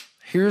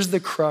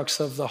crux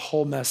of the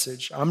whole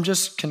message. I'm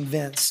just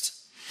convinced,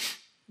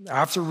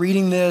 after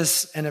reading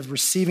this and of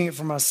receiving it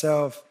for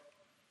myself,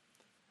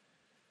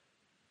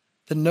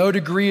 that no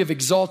degree of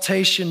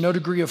exaltation, no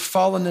degree of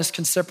fallenness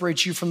can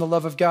separate you from the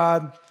love of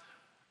God.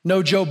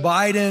 No Joe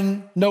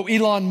Biden, no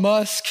Elon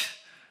Musk,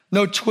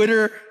 no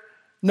Twitter,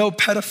 no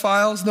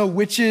pedophiles, no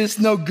witches,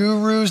 no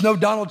gurus, no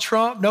Donald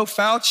Trump, no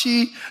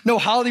Fauci, no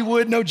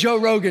Hollywood, no Joe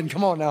Rogan.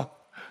 Come on now.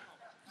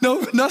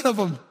 No, none of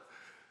them.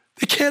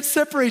 They can't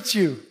separate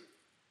you.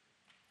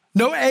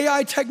 No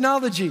AI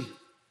technology.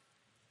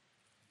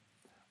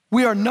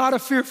 We are not a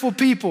fearful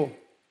people.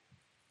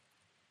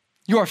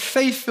 You are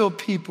faith-filled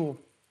people.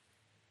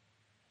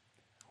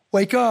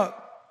 Wake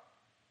up.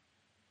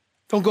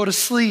 Don't go to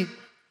sleep.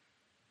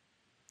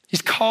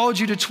 He's called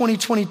you to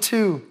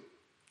 2022. And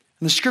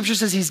the scripture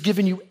says he's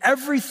given you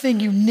everything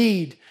you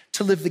need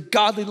to live the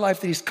godly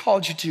life that he's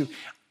called you to.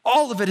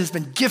 All of it has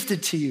been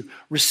gifted to you.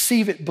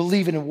 Receive it,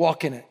 believe it, and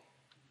walk in it.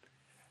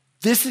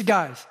 This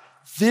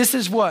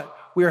is what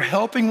we're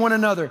helping one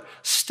another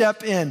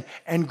step in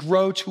and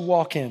grow to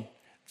walk in.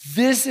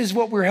 This is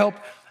what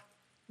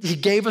he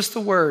gave us the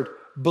word,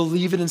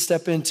 believe it and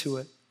step into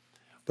it.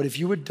 But if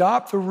you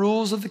adopt the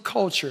rules of the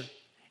culture,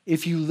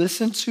 if you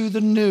listen to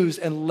the news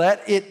and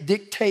let it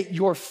dictate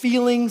your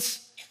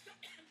feelings,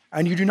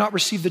 and you do not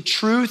receive the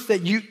truth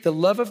the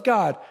love of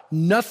God,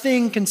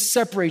 nothing can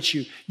separate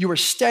you. You are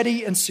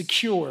steady and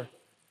secure.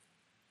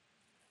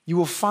 You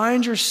will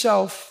find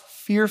yourself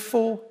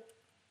fearful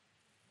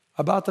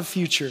about the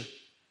future.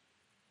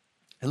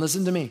 And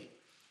listen to me,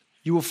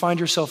 you will find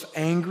yourself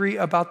angry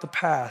about the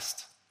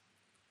past.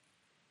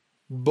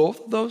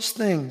 Both of those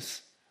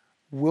things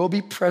will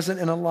be present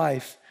in a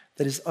life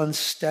that is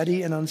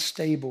unsteady and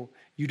unstable.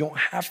 You don't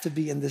have to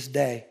be in this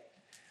day.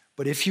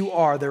 But if you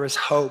are, there is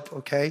hope,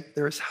 okay?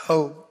 There is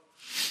hope.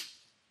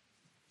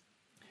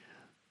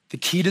 The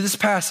key to this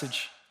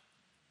passage,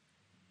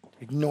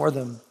 ignore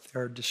them.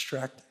 They're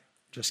distracting.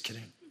 Just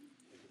kidding.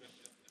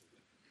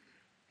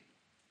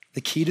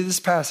 The key to this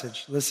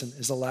passage, listen,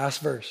 is the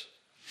last verse.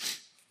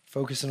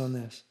 Focusing on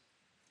this.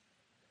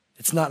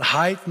 It's not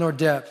height nor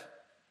depth,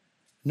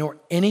 nor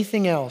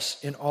anything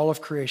else in all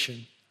of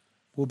creation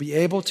will be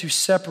able to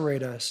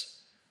separate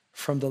us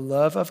from the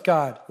love of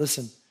God.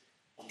 Listen,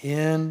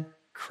 in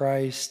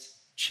Christ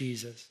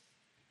Jesus.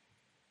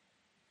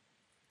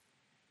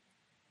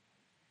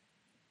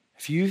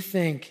 If you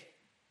think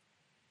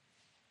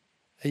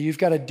that you've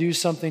got to do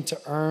something to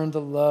earn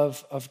the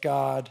love of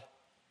God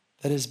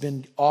that has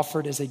been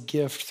offered as a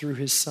gift through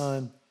his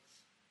Son,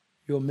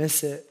 you'll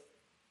miss it.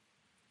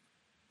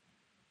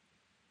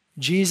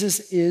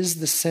 Jesus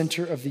is the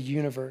center of the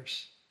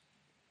universe.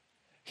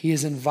 He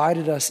has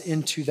invited us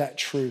into that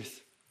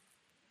truth.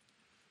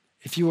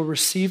 If you will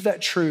receive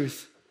that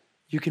truth,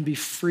 you can be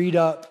freed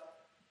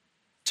up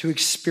to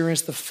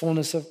experience the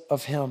fullness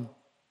of him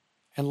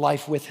and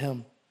life with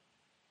him.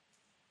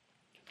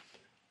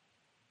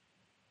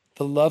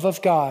 The love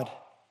of God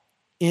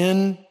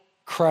in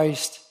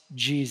Christ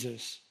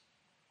Jesus.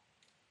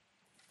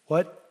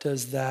 What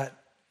does that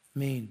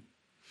mean?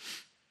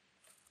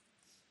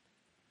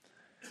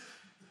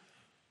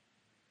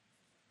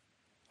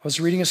 I was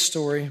reading a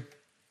story,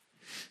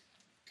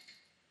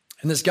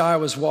 and this guy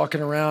was walking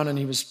around and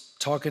he was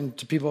talking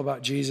to people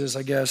about Jesus,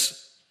 I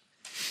guess.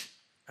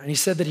 And he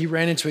said that he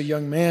ran into a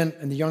young man,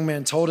 and the young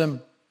man told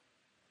him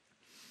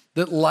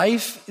that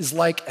life is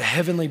like a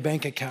heavenly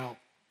bank account.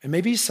 And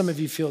maybe some of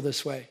you feel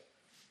this way.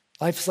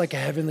 Life is like a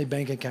heavenly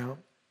bank account.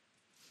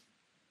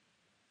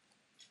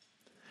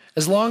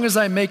 As long as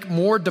I make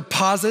more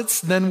deposits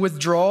than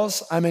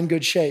withdrawals, I'm in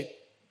good shape.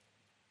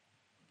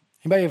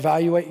 Anybody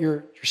evaluate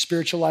your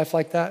spiritual life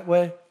like that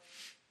way?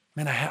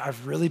 Man,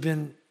 I've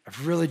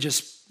really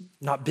just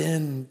not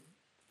been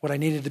what I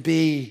needed to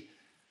be.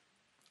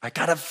 I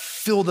gotta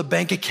fill the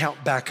bank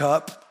account back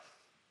up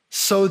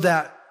so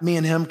that me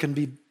and him can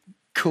be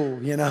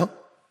cool, you know?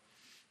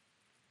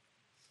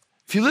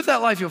 If you live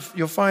that life,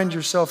 you'll find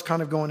yourself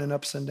kind of going in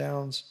ups and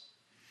downs,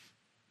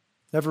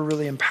 never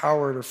really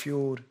empowered or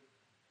fueled.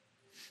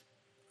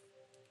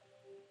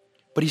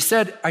 But he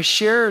said, I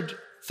shared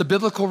the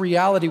biblical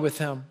reality with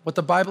him, what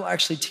the Bible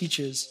actually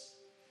teaches.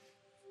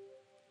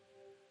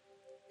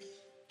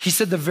 He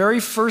said the very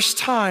first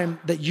time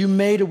that you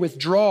made a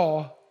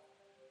withdrawal,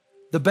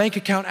 the bank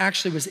account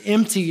actually was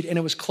emptied and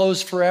it was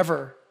closed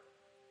forever.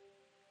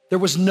 There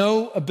was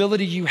no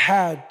ability you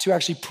had to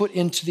actually put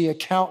into the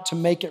account to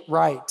make it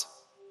right.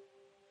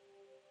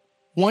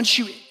 Once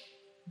you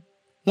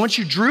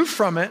drew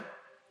from it,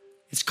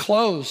 it's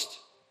closed.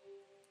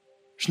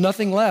 There's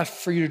nothing left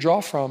for you to draw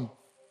from.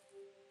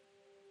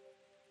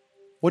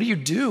 What do you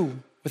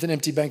do with an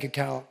empty bank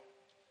account?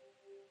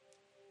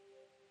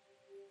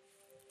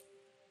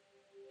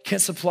 You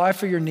can't supply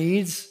for your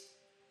needs.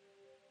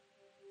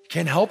 You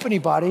can't help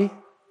anybody.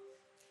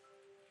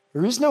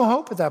 There is no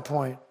hope at that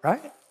point,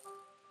 right?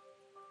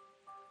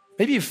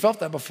 Maybe you've felt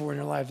that before in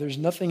your life. There's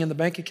nothing in the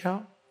bank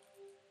account.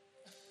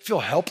 You feel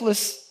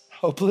helpless,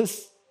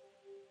 hopeless.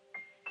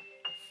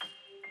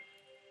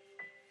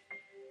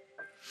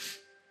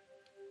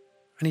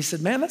 And he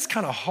said, man, that's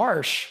kind of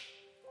harsh.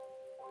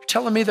 You're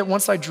telling me that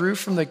once I drew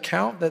from the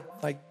account that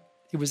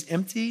it was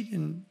emptied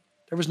and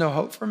there was no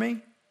hope for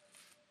me?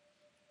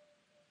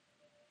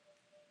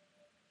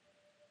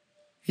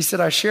 He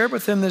said, I shared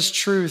with him this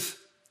truth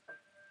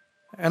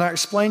and I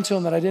explained to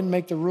him that I didn't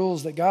make the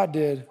rules that God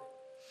did.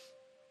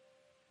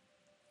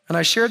 And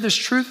I shared this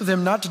truth with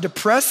him not to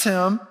depress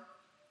him,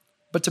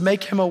 but to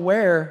make him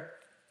aware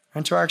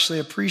and to actually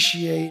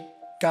appreciate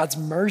God's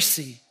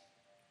mercy.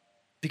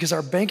 Because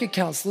our bank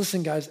accounts,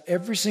 listen guys,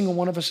 every single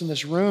one of us in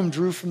this room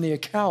drew from the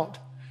account.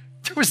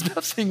 There was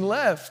nothing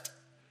left.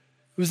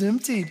 It was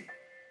emptied.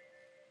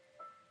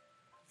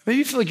 Maybe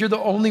you feel like you're the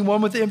only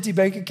one with the empty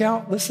bank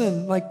account.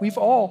 Listen, we've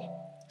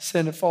all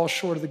sinned and fall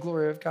short of the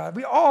glory of God.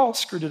 We all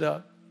screwed it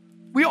up.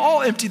 We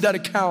all emptied that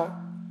account.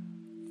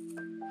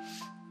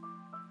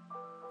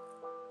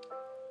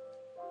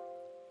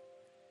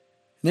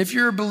 And if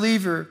you're a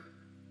believer,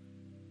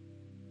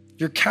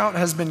 your account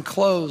has been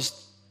closed.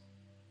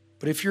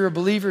 But if you're a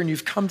believer and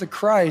you've come to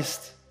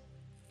Christ,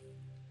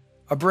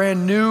 a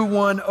brand new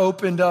one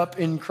opened up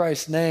in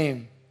Christ's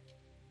name.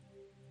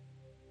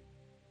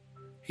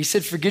 He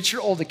said, forget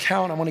your old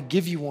account. I want to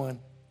give you one.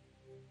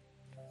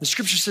 The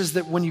scripture says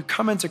that when you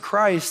come into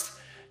Christ,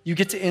 you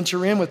get to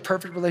enter in with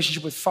perfect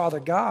relationship with Father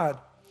God.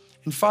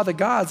 And Father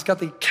God's got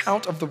the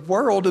account of the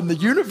world and the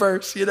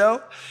universe,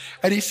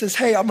 And he says,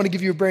 hey, I'm going to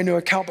give you a brand new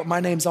account, but my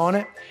name's on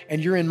it.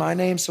 And you're in my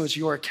name, so it's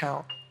your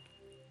account.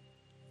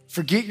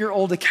 Forget your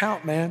old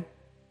account, man.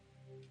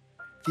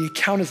 The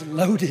account is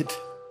loaded,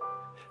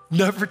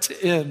 never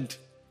to end.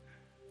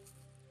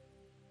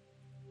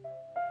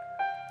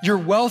 You're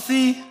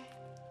wealthy,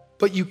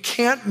 but you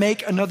can't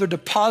make another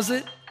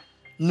deposit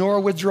nor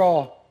a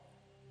withdrawal.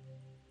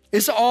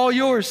 It's all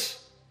yours.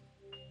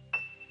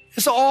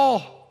 It's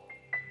all.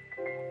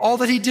 All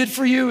that he did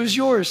for you is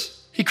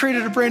yours. He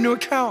created a brand new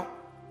account.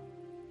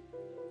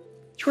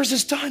 Yours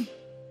is done.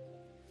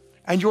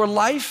 And your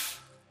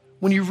life,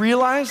 when you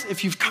realize,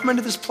 if you've come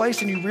into this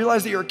place and you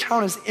realize that your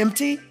account is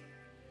empty,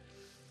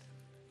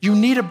 you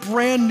need a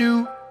brand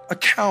new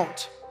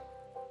account.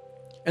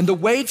 And the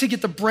way to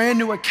get the brand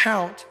new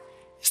account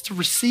is to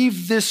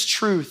receive this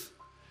truth,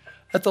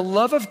 that the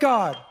love of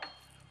God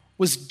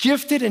was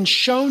gifted and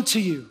shown to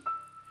you.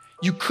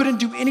 You couldn't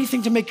do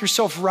anything to make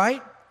yourself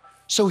right,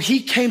 so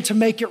he came to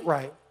make it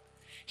right.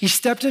 He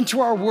stepped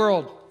into our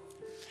world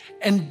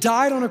and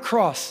died on a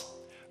cross,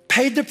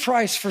 paid the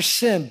price for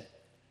sin,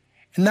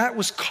 and that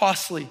was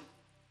costly.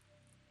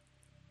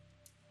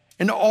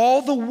 And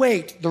all the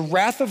weight, the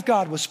wrath of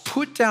God was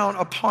put down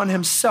upon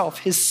himself,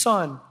 his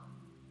son,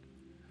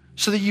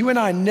 so that you and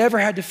I never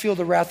had to feel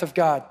the wrath of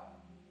God.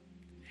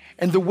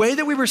 And the way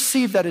that we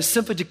receive that is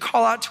simply to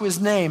call out to his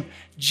name,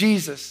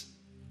 Jesus.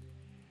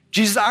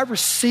 Jesus, I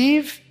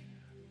receive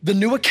the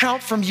new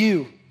account from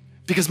you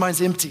because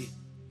mine's empty.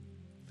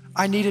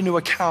 I need a new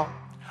account.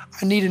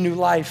 I need a new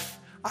life.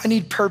 I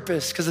need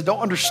purpose because I don't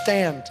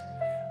understand.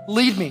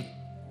 Lead me.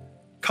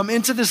 Come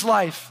into this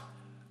life.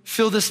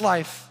 Fill this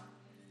life.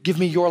 Give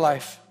me your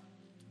life.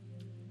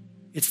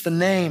 It's the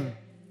name.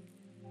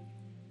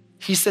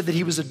 He said that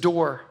he was a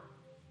door.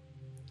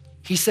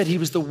 He said he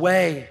was the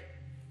way.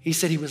 He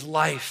said he was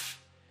life.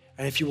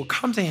 And if you will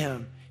come to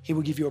him, he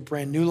will give you a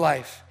brand new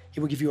life. He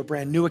will give you a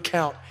brand new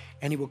account,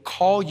 and he will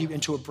call you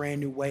into a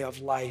brand new way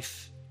of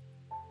life,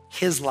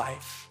 his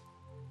life.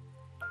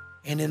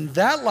 And in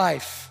that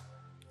life,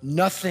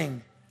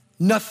 nothing,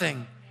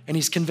 and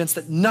he's convinced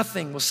that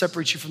nothing will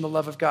separate you from the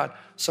love of God.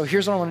 So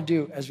here's what I want to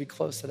do as we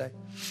close today.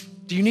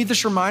 Do you need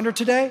this reminder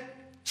today?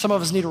 Some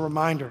of us need a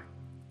reminder.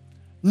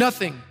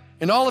 Nothing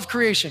in all of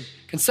creation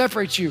can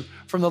separate you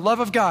from the love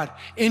of God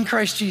in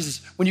Christ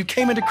Jesus. When you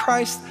came into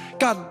Christ,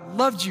 God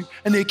loved you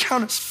and the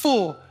account is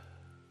full.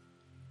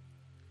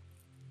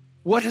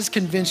 What has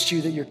convinced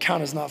you that your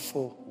account is not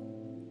full?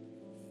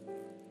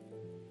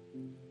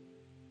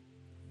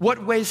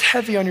 What weighs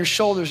heavy on your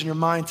shoulders and your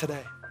mind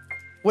today?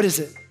 What is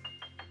it?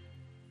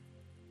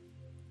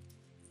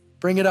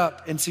 Bring it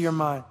up into your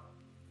mind.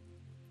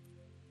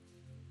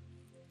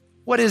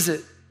 What is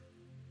it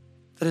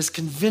that has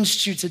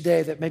convinced you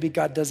today that maybe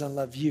God doesn't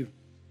love you?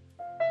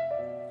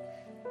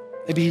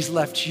 Maybe he's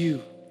left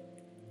you.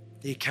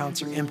 The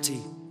accounts are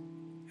empty,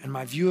 and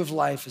my view of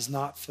life is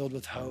not filled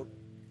with hope.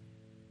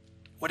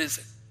 What is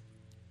it?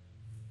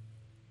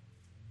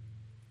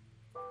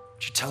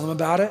 Would you tell him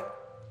about it?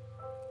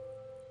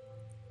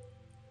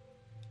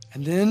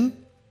 And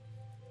then,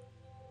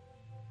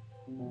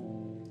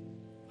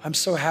 I'm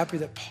so happy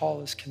that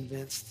Paul is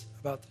convinced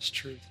about this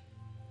truth.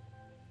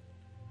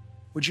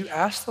 Would you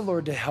ask the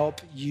Lord to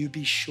help you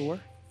be sure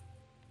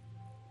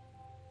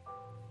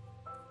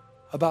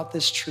about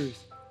this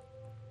truth?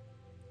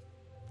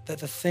 That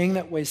the thing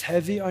that weighs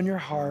heavy on your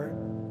heart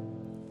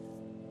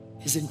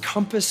is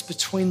encompassed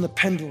between the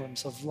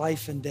pendulums of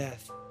life and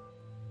death,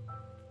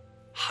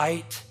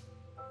 height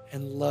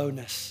and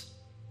lowness,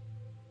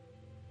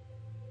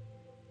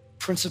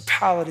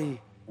 principality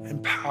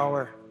and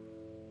power,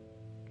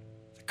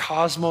 the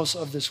cosmos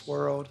of this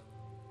world.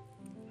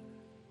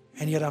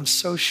 And yet I'm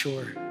so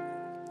sure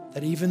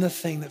that even the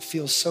thing that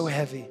feels so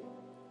heavy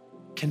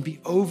can be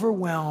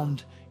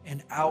overwhelmed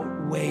and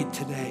outweighed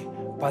today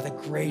by the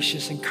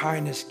gracious and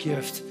kindness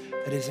gift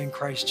that is in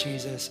Christ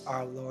Jesus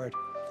our Lord,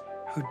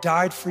 who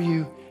died for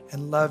you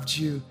and loved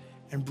you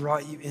and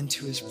brought you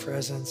into his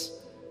presence.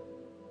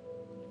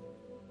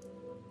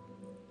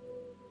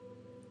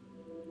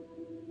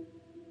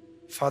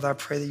 Father, I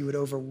pray that you would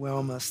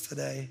overwhelm us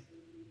today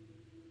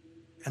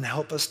and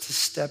help us to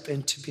step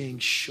into being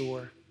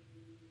sure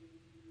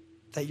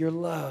that your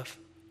love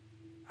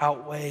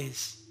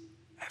outweighs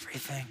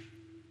everything.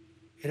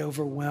 It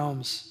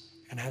overwhelms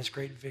and has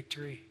great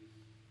victory.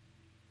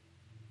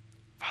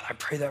 Father, I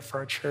pray that for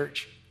our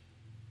church.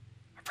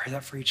 I pray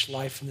that for each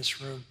life in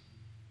this room.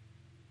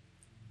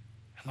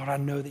 And Lord, I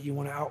know that you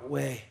want to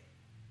outweigh,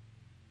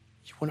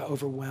 you want to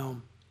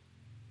overwhelm,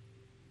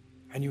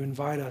 and you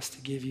invite us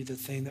to give you the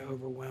thing that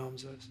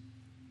overwhelms us.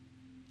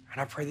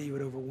 And I pray that you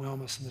would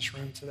overwhelm us in this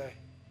room today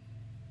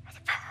by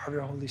the power of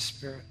your Holy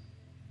Spirit.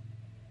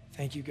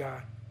 Thank you,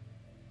 God.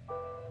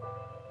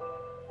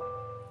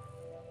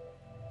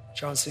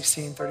 John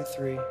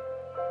 16:33,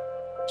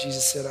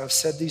 Jesus said, I've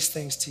said these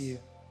things to you,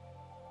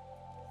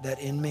 that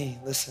in me,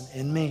 listen,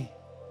 in me,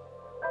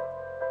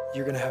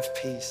 you're gonna have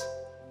peace.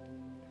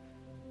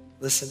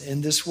 Listen,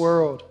 in this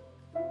world,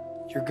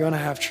 you're gonna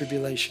have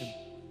tribulation.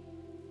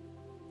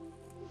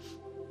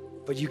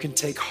 But you can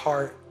take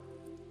heart.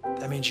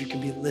 That means you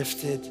can be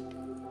lifted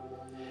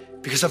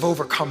because I've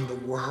overcome the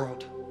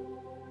world.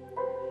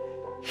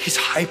 He's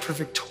hyper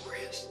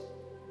victorious,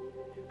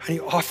 and he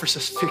offers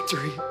us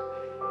victory.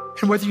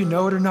 And whether you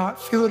know it or not,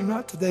 feel it or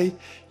not today,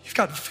 you've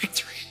got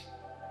victory.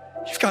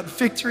 You've got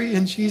victory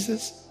in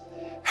Jesus.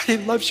 And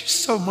he loves you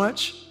so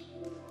much.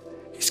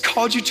 He's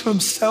called you to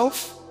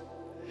himself,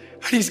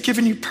 and he's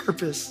given you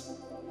purpose.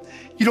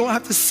 You don't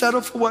have to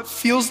settle for what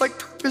feels like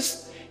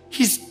purpose.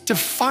 He's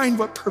defined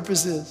what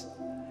purpose is,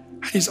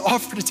 and he's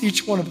offered it to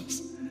each one of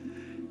us.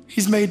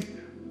 He's made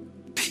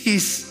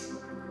peace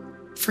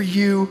for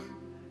you,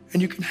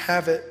 and you can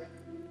have it.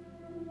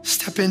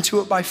 Step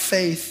into it by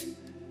faith.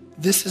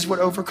 This is what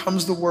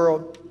overcomes the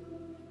world.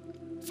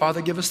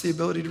 Father, give us the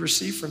ability to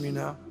receive from you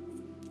now.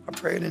 I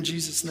pray it in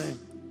Jesus' name.